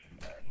without you.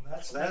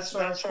 That's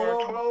our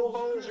 12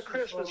 bowls of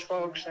Christmas,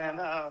 folks, and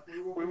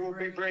we will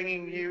be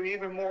bringing you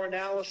even more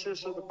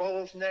analysis of the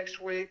bowls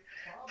next week,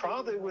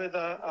 probably with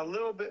a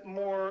little bit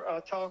more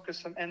talk of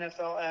some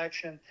NFL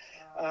action.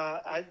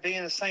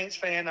 Being a Saints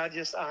fan, I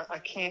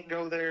can't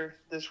go there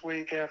this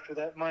week after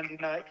that Monday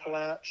night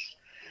collapse.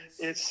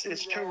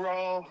 It's too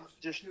raw.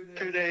 Just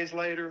 2 days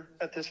later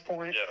at this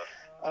point.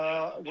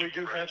 We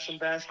do have some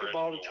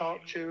basketball to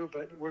talk to,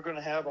 but we're going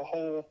to have a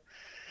whole.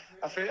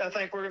 I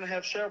think we're going to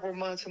have several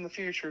months in the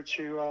future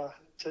to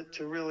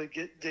really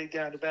dig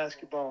down to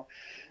baskbasketball.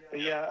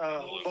 But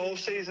bowl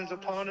season's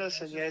upon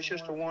us, and it's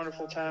just a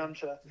wonderful time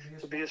to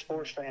be a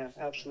sports fan.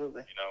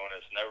 Absolutely. And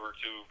it's never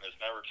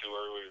too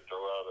early to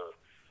throw out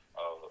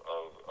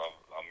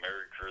a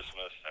Merry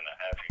Christmas and a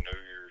Happy New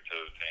Year to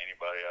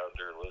anybody out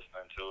there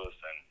listening to us,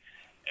 and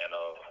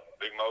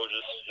Big Mo,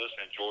 just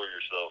enjoy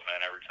yourself,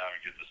 man. Every time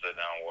you get to sit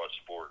down and watch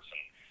sports,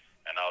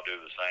 and I'll do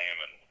the same,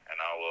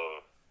 and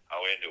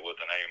I'll end it with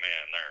an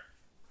amen there.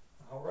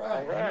 All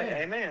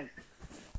right. Amen.